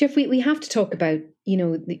 So Jeff, we have to talk about,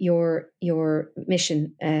 your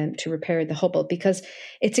mission to repair the Hubble, because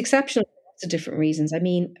it's exceptional for lots of different reasons. I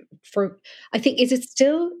mean, I think, is it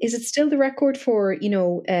still the record for,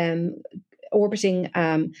 orbiting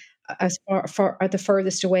as far at the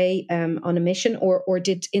furthest away on a mission, or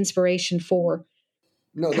did Inspiration 4?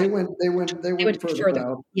 No, they went further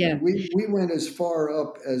out. Yeah. We went as far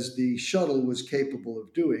up as the shuttle was capable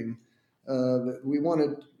of doing. We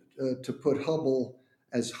wanted to put Hubble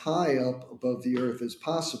as high up above the Earth as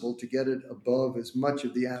possible, to get it above as much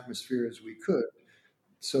of the atmosphere as we could,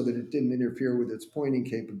 so that it didn't interfere with its pointing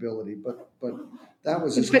capability. But that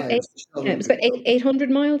was as high as the shuttle. It was about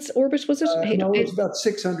 800 miles orbit, was it? No, it was about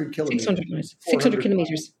 600 kilometers. 600 miles, 600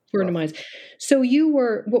 kilometers, 400 miles. So you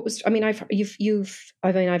were, what was, I mean, I've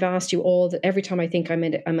asked you every time I think I'm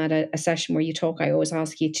at a session where you talk, I always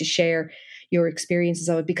ask you to share your experiences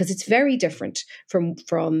of it, because it's very different from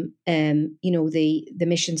the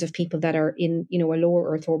missions of people that are in, a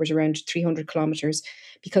lower Earth orbit around 300 kilometers,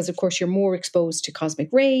 because of course you're more exposed to cosmic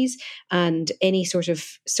rays and any sort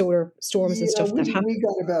of solar storms and stuff that happen. We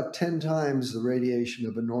got about 10 times the radiation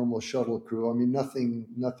of a normal shuttle crew. I mean, nothing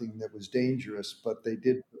that was dangerous, but they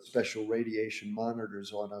did put special radiation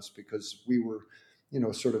monitors on us because we were,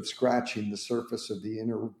 sort of scratching the surface of the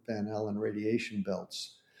inner Van Allen radiation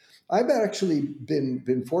belts. I've actually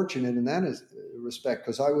been fortunate in that respect,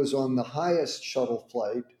 because I was on the highest shuttle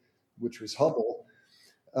flight, which was Hubble.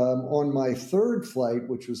 On my third flight,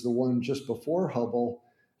 which was the one just before Hubble,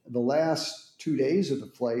 the last 2 days of the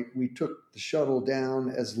flight, we took the shuttle down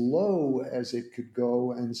as low as it could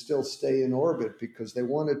go and still stay in orbit, because they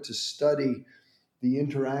wanted to study the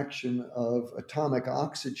interaction of atomic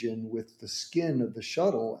oxygen with the skin of the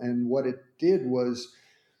shuttle. And what it did was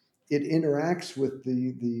it interacts with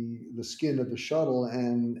the skin of the shuttle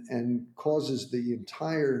and causes the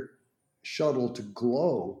entire shuttle to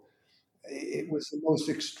glow. It was the most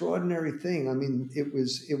extraordinary thing. I mean, it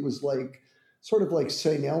was like sort of like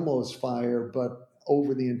St. Elmo's fire, but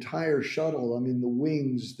over the entire shuttle. I mean, the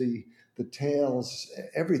wings, the tails,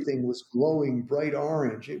 everything was glowing bright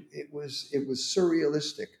orange. It was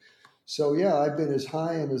surrealistic. So yeah, I've been as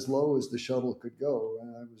high and as low as the shuttle could go.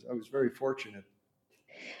 I was very fortunate.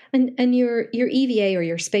 And your EVA or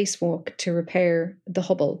your spacewalk to repair the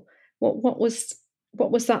Hubble, what was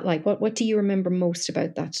that like? What do you remember most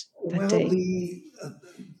about that Well, day? the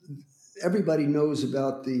everybody knows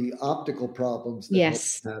about the optical problems that Hubble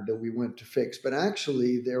Yes. had that we went to fix, but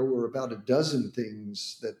actually there were about a dozen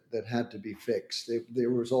things that had to be fixed.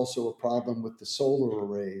 There was also a problem with the solar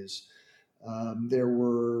arrays. There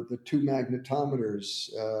were the two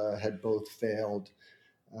magnetometers had both failed.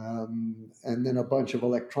 And then a bunch of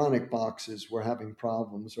electronic boxes were having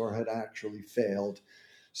problems or had actually failed.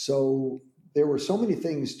 So there were so many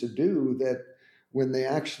things to do that when they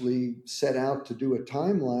actually set out to do a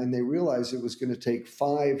timeline, they realized it was going to take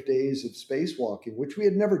 5 days of spacewalking, which we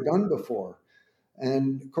had never done before.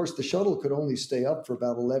 And of course, the shuttle could only stay up for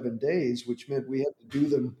about 11 days, which meant we had to do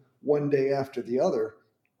them one day after the other.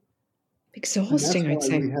 And that's Exhausting, I'd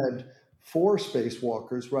why we say. had four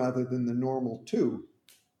spacewalkers rather than the normal two.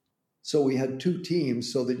 So we had two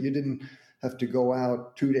teams so that you didn't have to go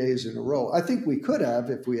out 2 days in a row. I think we could have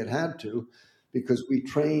if we had had to, because we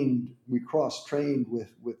cross trained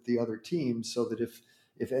with the other teams so that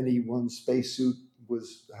if anyone's spacesuit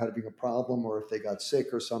was having a problem or if they got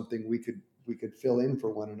sick or something, we could fill in for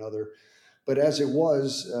one another. But as it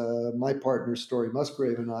was, my partner Story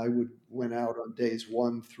Musgrave and I went out on days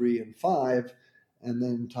 1, 3, and 5, and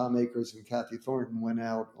then Tom Akers and Kathy Thornton went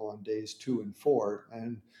out on days 2 and 4,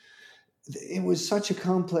 and it was such a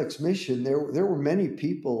complex mission. There were many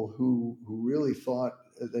people who really thought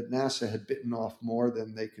that NASA had bitten off more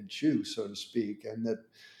than they could chew, so to speak, and that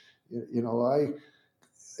I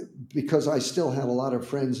because I still had a lot of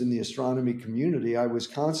friends in the astronomy community, I was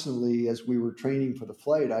constantly, as we were training for the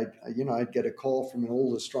flight, I'd get a call from an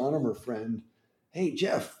old astronomer friend. Hey,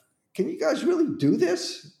 Jeff, can you guys really do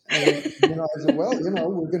this? And I said, well,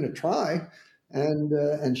 we're going to try,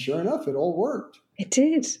 and sure enough, it all worked. It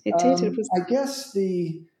did. It did. It was. I guess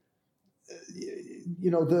the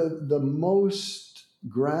most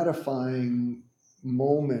gratifying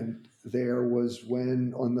moment there was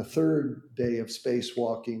when on the third day of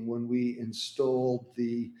spacewalking, when we installed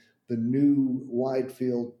the new wide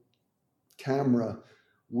field camera,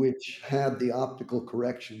 which had the optical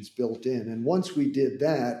corrections built in. And once we did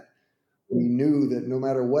that, we knew that no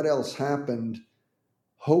matter what else happened,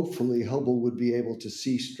 hopefully Hubble would be able to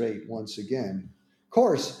see straight once again. Of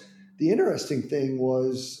course, the interesting thing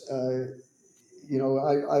was, I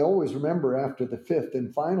always remember after the fifth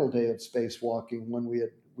and final day of spacewalking when we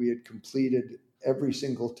had completed every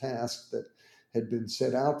single task that had been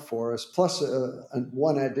set out for us, plus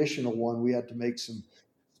one additional one. We had to make some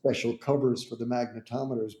special covers for the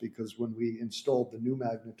magnetometers because when we installed the new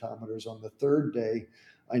magnetometers on the third day,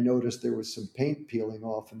 I noticed there was some paint peeling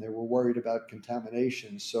off and they were worried about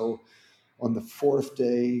contamination. So on the fourth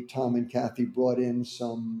day, Tom and Kathy brought in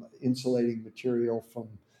some insulating material from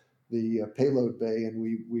the payload bay, and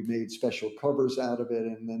we made special covers out of it.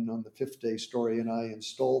 And then on the fifth day, Story and I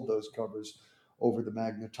installed those covers over the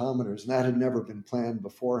magnetometers, and that had never been planned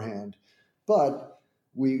beforehand. But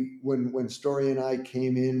when Story and I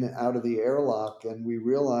came in out of the airlock, and we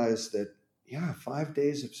realized that 5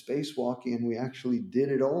 days of spacewalking, and we actually did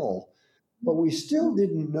it all, but we still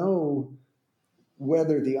didn't know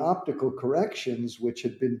whether the optical corrections, which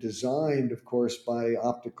had been designed, of course, by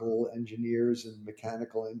optical engineers and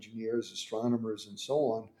mechanical engineers, astronomers, and so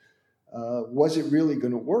on, was it really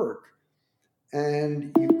going to work?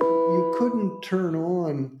 And you couldn't turn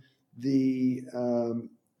on the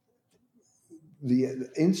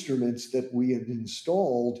instruments that we had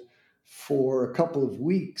installed for a couple of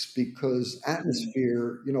weeks because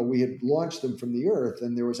atmosphere, we had launched them from the Earth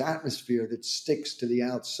and there was atmosphere that sticks to the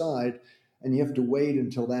outside, and you have to wait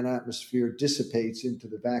until that atmosphere dissipates into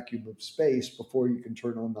the vacuum of space before you can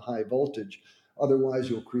turn on the high voltage. Otherwise,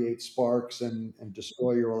 you'll create sparks and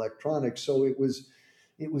destroy your electronics. So it was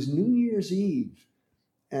New Year's Eve,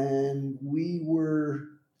 and it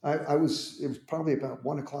was probably about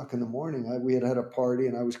 1 o'clock in the morning. We had a party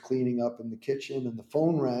and I was cleaning up in the kitchen and the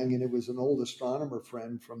phone rang, and it was an old astronomer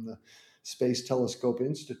friend from the Space Telescope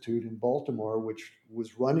Institute in Baltimore, which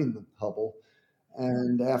was running the Hubble.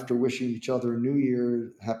 And after wishing each other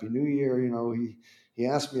Happy New Year, he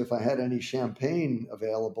asked me if I had any champagne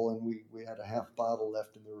available, and we had a half bottle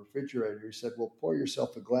left in the refrigerator. He said, well, pour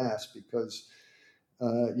yourself a glass because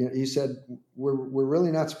he said, we're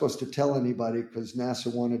really not supposed to tell anybody because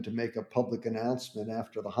NASA wanted to make a public announcement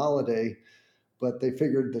after the holiday, but they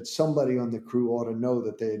figured that somebody on the crew ought to know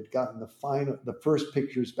that they had gotten the first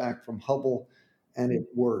pictures back from Hubble, and it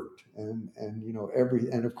worked. And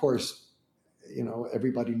of course,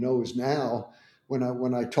 everybody knows now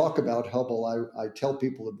when I talk about Hubble, I tell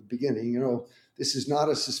people at the beginning, this is not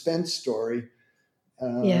a suspense story.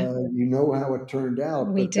 Yeah, You know how it turned out,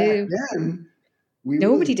 we but back do. then we really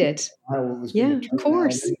Nobody didn't did. know how it was going to Yeah, of turn out,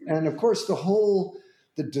 course. and of course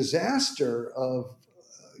the disaster of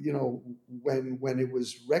when it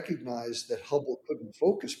was recognized that Hubble couldn't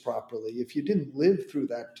focus properly. If you didn't live through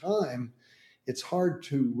that time, it's hard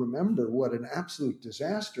to remember what an absolute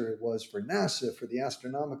disaster it was for NASA, for the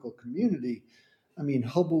astronomical community. I mean,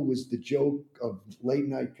 Hubble was the joke of late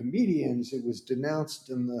night comedians. It was denounced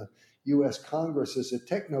in the U.S. Congress as a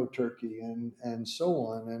techno turkey, and so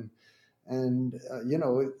on. And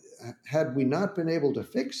had we not been able to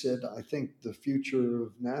fix it, I think the future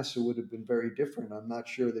of NASA would have been very different. I'm not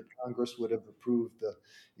sure that Congress would have approved the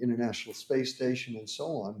International Space Station and so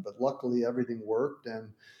on. But luckily, everything worked, and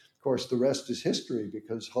of course, the rest is history,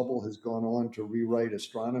 because Hubble has gone on to rewrite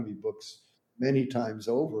astronomy books many times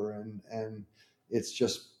over, and it's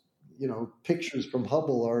just, pictures from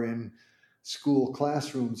Hubble are in school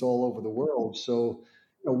classrooms all over the world. So,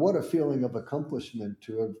 what a feeling of accomplishment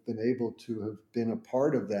to have been able to have been a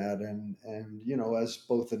part of that, and as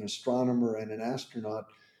both an astronomer and an astronaut,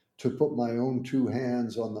 to put my own two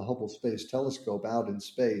hands on the Hubble Space Telescope out in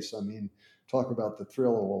space. I mean, talk about the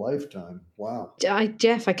thrill of a lifetime. Wow.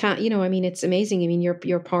 Jeff, I can't, I mean, it's amazing. I mean,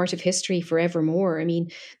 you're part of history forevermore. I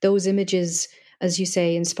mean, those images, as you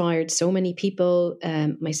say, inspired so many people,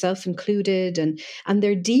 myself included, and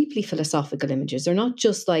they're deeply philosophical images. They're not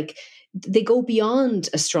just like, they go beyond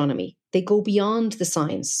astronomy. They go beyond the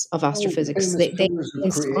science of Oh, the astrophysics. famous They pillars of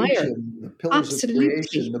inspire. creation, the pillars of creation,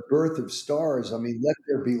 Absolutely. the birth of stars. I mean, let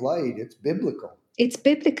there be light. It's biblical. It's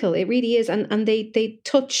biblical. It really is. And they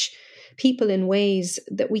touch people in ways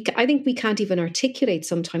that I think we can't even articulate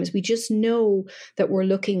sometimes. We just know that we're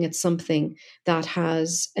looking at something that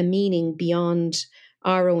has a meaning beyond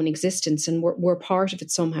our own existence, and we're part of it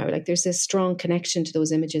somehow. Like, there's this strong connection to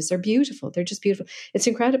those images. They're beautiful. They're just beautiful. It's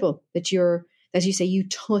incredible that as you say, you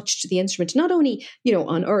touched the instrument, not only,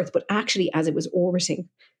 on Earth, but actually as it was orbiting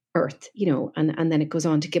Earth, and then it goes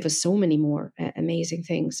on to give us so many more amazing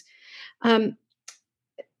things. Um,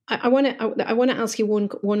 I want to ask you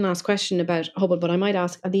one last question about Hubble, but I'll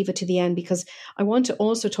leave it to the end, because I want to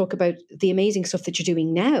also talk about the amazing stuff that you're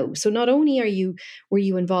doing now. So not only were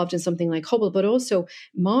you involved in something like Hubble, but also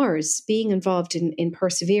Mars, being involved in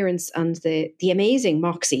Perseverance and the amazing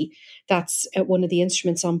MOXIE. That's one of the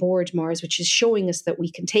instruments on board Mars, which is showing us that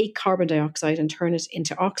we can take carbon dioxide and turn it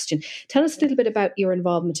into oxygen. Tell us a little bit about your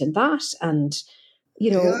involvement in that, and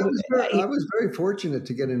Yeah, I was very fortunate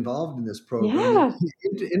to get involved in this program. yeah.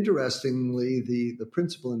 Interestingly, the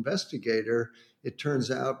principal investigator, it turns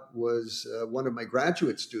out, was one of my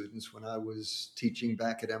graduate students when I was teaching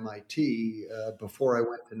back at MIT, before I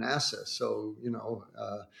went to NASA. So,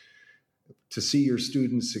 to see your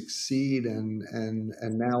students succeed, and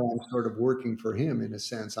now I'm sort of working for him in a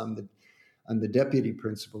sense. I'm the deputy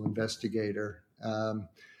principal investigator.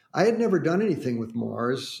 I had never done anything with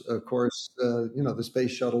Mars. Of course, the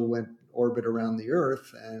space shuttle went orbit around the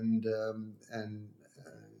Earth, and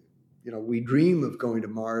we dream of going to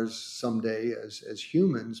Mars someday as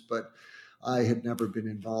humans, but I had never been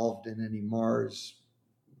involved in any Mars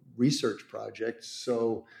research projects.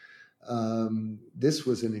 So this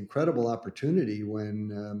was an incredible opportunity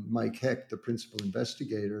when Mike Heck, the principal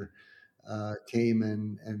investigator, came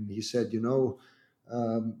and he said,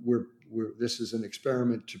 this is an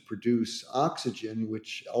experiment to produce oxygen,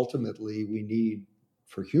 which ultimately we need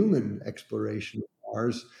for human exploration of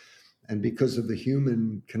Mars. And because of the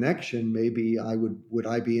human connection, maybe would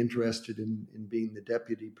I be interested in being the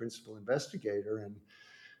deputy principal investigator? And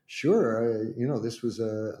sure, this was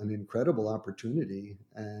an incredible opportunity.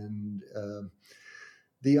 And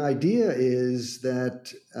the idea is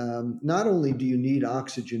that not only do you need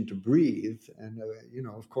oxygen to breathe, and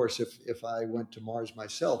of course, if I went to Mars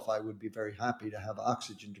myself, I would be very happy to have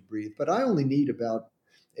oxygen to breathe. But I only need about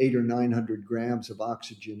 800 or 900 grams of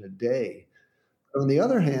oxygen a day. On the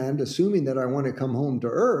other hand, assuming that I want to come home to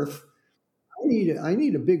Earth, I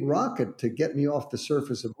need a big rocket to get me off the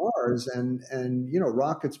surface of Mars, and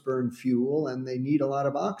rockets burn fuel and they need a lot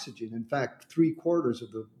of oxygen. In fact, 3/4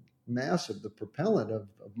 of the mass of the propellant of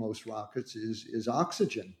most rockets is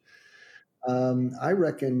oxygen. I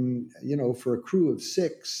reckon, for a crew of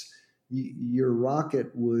 6, your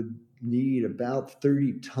rocket would need about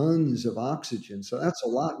 30 tons of oxygen. So that's a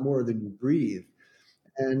lot more than you breathe.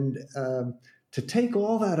 And to take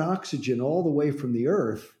all that oxygen all the way from the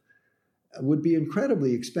Earth would be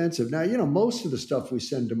incredibly expensive. Now, most of the stuff we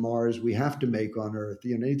send to Mars, we have to make on Earth.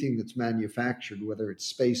 Anything that's manufactured, whether it's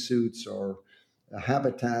spacesuits or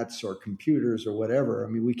habitats or computers or whatever. I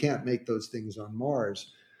mean, we can't make those things on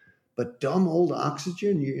Mars. But dumb old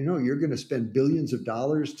oxygen, you're going to spend billions of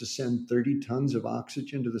dollars to send 30 tons of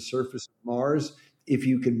oxygen to the surface of Mars if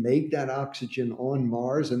you can make that oxygen on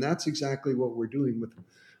Mars. And that's exactly what we're doing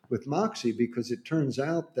with Moxie, because it turns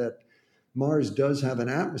out that Mars does have an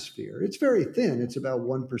atmosphere. It's very thin. It's about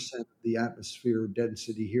 1% of the atmosphere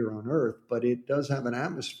density here on Earth, but it does have an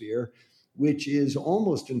atmosphere which is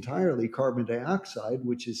almost entirely carbon dioxide,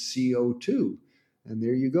 which is CO2. And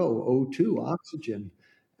there you go, O2, oxygen.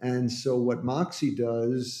 And so what Moxie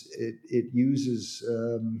does, it uses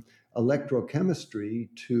electrochemistry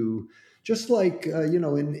to, just like,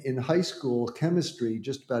 in high school chemistry,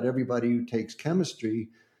 just about everybody who takes chemistry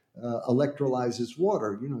electrolyzes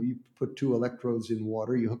water. You put two electrodes in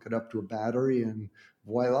water, you hook it up to a battery, and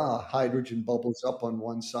voila, hydrogen bubbles up on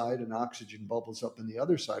one side and oxygen bubbles up on the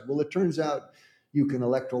other side. Well, it turns out you can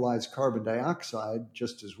electrolyze carbon dioxide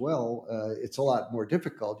just as well. It's a lot more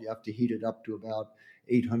difficult. You have to heat it up to about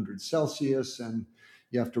 800 Celsius, and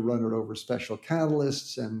you have to run it over special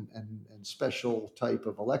catalysts and special type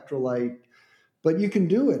of electrolyte. But you can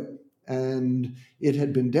do it. And it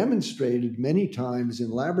had been demonstrated many times in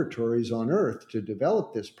laboratories on Earth to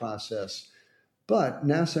develop this process. But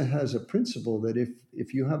NASA has a principle that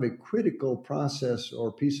if you have a critical process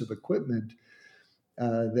or piece of equipment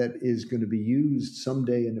that is going to be used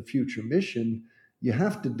someday in a future mission, you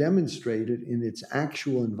have to demonstrate it in its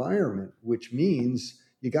actual environment, which means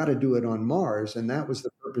you got to do it on Mars. And that was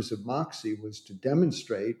the purpose of Moxie, was to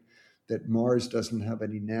demonstrate that Mars doesn't have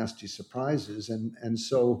any nasty surprises. And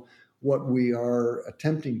so what we are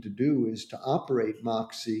attempting to do is to operate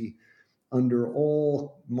Moxie under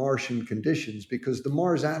all Martian conditions, because the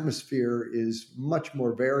Mars atmosphere is much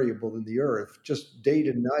more variable than the Earth. Just day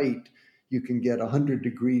to night, you can get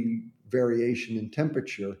 100-degree variation in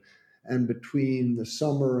temperature. And between the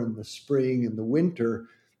summer and the spring and the winter,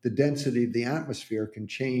 the density of the atmosphere can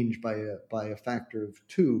change by a factor of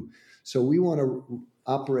 2. So we want to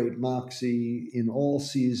operate Moxie in all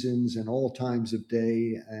seasons and all times of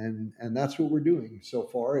day, and that's what we're doing so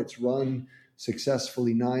far. It's run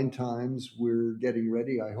successfully 9 times. We're getting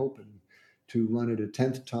ready, I hope, to run it a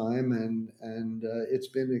 10th time, and it's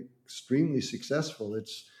been extremely successful.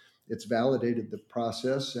 It's validated the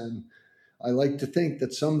process, and I like to think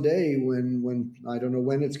that someday when I don't know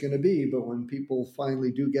when it's going to be, but when people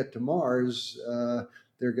finally do get to Mars,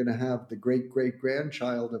 they're going to have the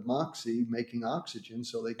great-great-grandchild of Moxie making oxygen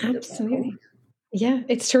so they can get back home again. Yeah,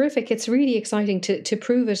 it's terrific. It's really exciting to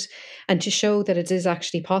prove it and to show that it is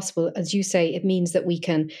actually possible. As you say, it means that we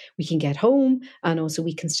can get home, and also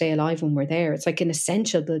we can stay alive when we're there. It's like an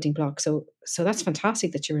essential building block. So that's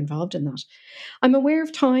fantastic that you're involved in that. I'm aware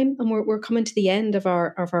of time, and we're coming to the end of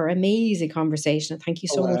our amazing conversation. And thank you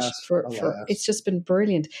so much for it's just been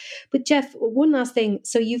brilliant. But Jeff, one last thing.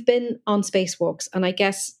 So you've been on spacewalks, and I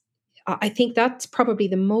guess I think that's probably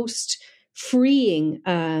the most freeing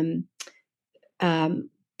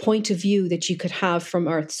point of view that you could have from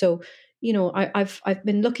Earth. So, I've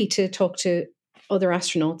been lucky to talk to other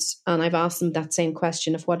astronauts, and I've asked them that same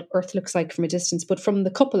question of what Earth looks like from a distance. But from the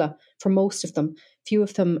cupola, for most of them, few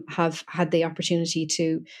of them have had the opportunity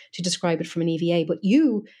to describe it from an EVA. But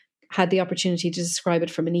you had the opportunity to describe it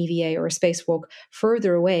from an EVA or a spacewalk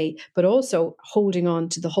further away, but also holding on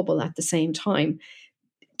to the Hubble at the same time.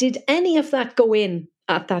 Did any of that go in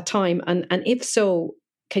at that time? And if so,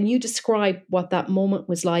 can you describe what that moment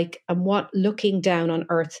was like, and what looking down on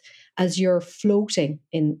Earth as you're floating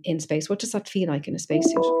in space, what does that feel like in a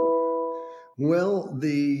spacesuit? Well,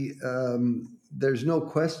 there's no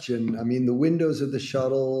question. I mean, the windows of the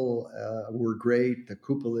shuttle were great. The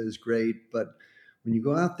cupola is great. But when you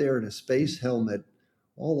go out there in a space helmet,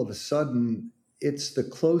 all of a sudden, it's the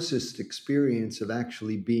closest experience of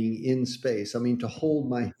actually being in space. I mean, to hold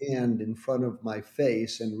my hand in front of my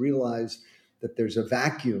face and realize that there's a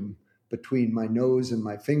vacuum between my nose and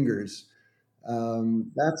my fingers,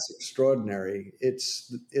 that's extraordinary.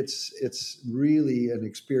 It's really an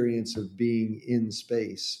experience of being in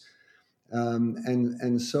space,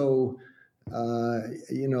 and so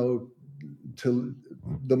to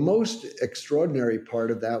the most extraordinary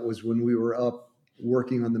part of that was when we were up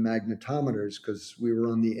working on the magnetometers, because we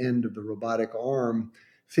were on the end of the robotic arm,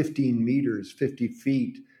 15 meters, 50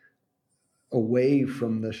 feet away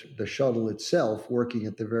from the shuttle itself, working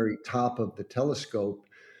at the very top of the telescope.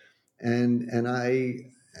 And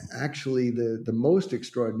I actually, the most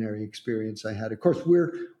extraordinary experience I had, of course,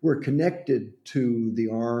 we're connected to the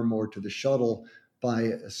arm or to the shuttle by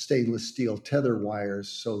stainless steel tether wires,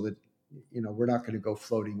 so that we're not going to go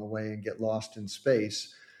floating away and get lost in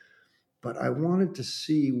space. but I wanted to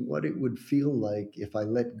see what it would feel like if I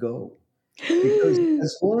let go. Because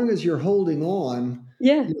as long as you're holding on,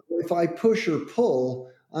 Yeah. If I push or pull,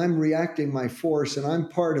 I'm reacting my force and I'm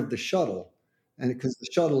part of the shuttle. And because the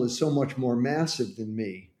shuttle is so much more massive than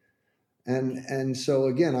me. And so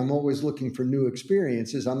again, I'm always looking for new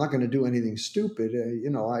experiences. I'm not going to do anything stupid.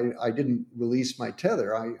 I didn't release my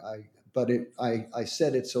tether. I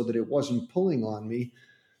set it so that it wasn't pulling on me.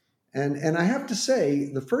 And I have to say,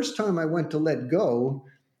 the first time I went to let go,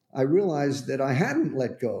 I realized that I hadn't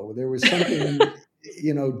let go. There was something,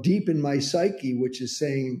 deep in my psyche, which is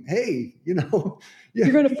saying, hey, you're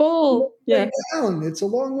going to fall. Yeah. Down. It's a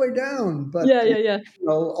long way down. But Yeah.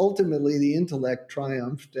 Ultimately the intellect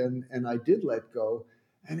triumphed and I did let go.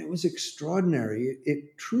 And it was extraordinary.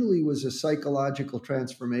 It truly was a psychological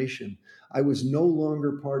transformation. I was no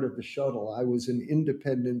longer part of the shuttle. I was an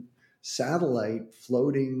independent satellite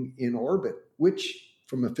floating in orbit, which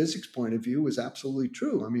from a physics point of view was absolutely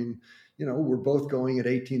true. I mean, we're both going at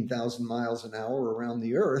 18,000 miles an hour around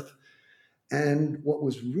the Earth. And what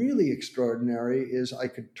was really extraordinary is I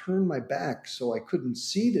could turn my back so I couldn't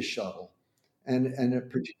see the shuttle. And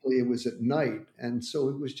particularly it was at night. And so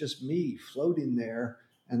it was just me floating there.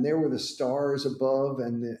 And there were the stars above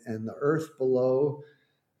and the Earth below.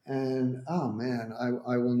 And oh man,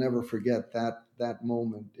 I will never forget that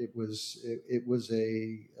moment. It was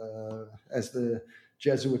as the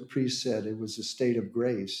Jesuit priest said, it was a state of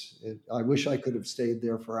grace. I wish I could have stayed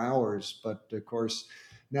there for hours, but of course,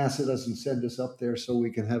 NASA doesn't send us up there so we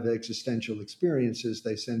can have existential experiences.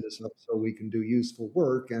 They send us up so we can do useful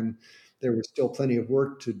work, and there was still plenty of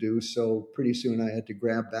work to do. So pretty soon I had to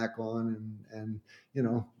grab back on and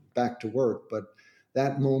back to work. But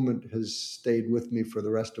that moment has stayed with me for the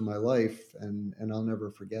rest of my life, and I'll never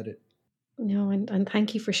forget it. No, and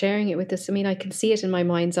thank you for sharing it with us. I mean, I can see it in my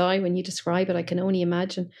mind's eye when you describe it. I can only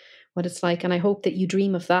imagine what it's like. And I hope that you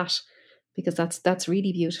dream of that, because that's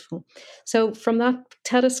really beautiful. So from that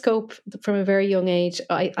telescope from a very young age,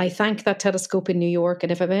 I thank that telescope in New York.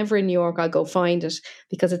 And if I'm ever in New York, I'll go find it,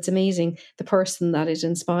 because it's amazing, the person that it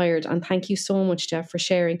inspired. And thank you so much, Jeff, for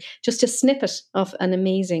sharing just a snippet of an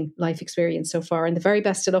amazing life experience so far. And the very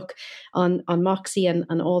best of luck on Moxie and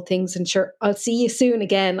all things. And sure, I'll see you soon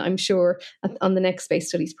again, I'm sure, on the next Space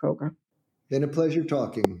Studies program. Been a pleasure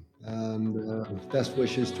talking. And best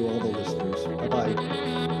wishes to all the listeners. Bye-bye.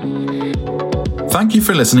 Thank you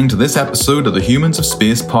for listening to this episode of the Humans of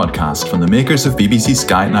Space podcast from the makers of BBC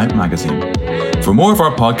Sky at Night magazine. For more of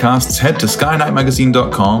our podcasts, head to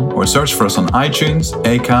skynightmagazine.com or search for us on iTunes,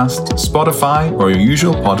 Acast, Spotify, or your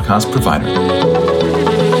usual podcast provider.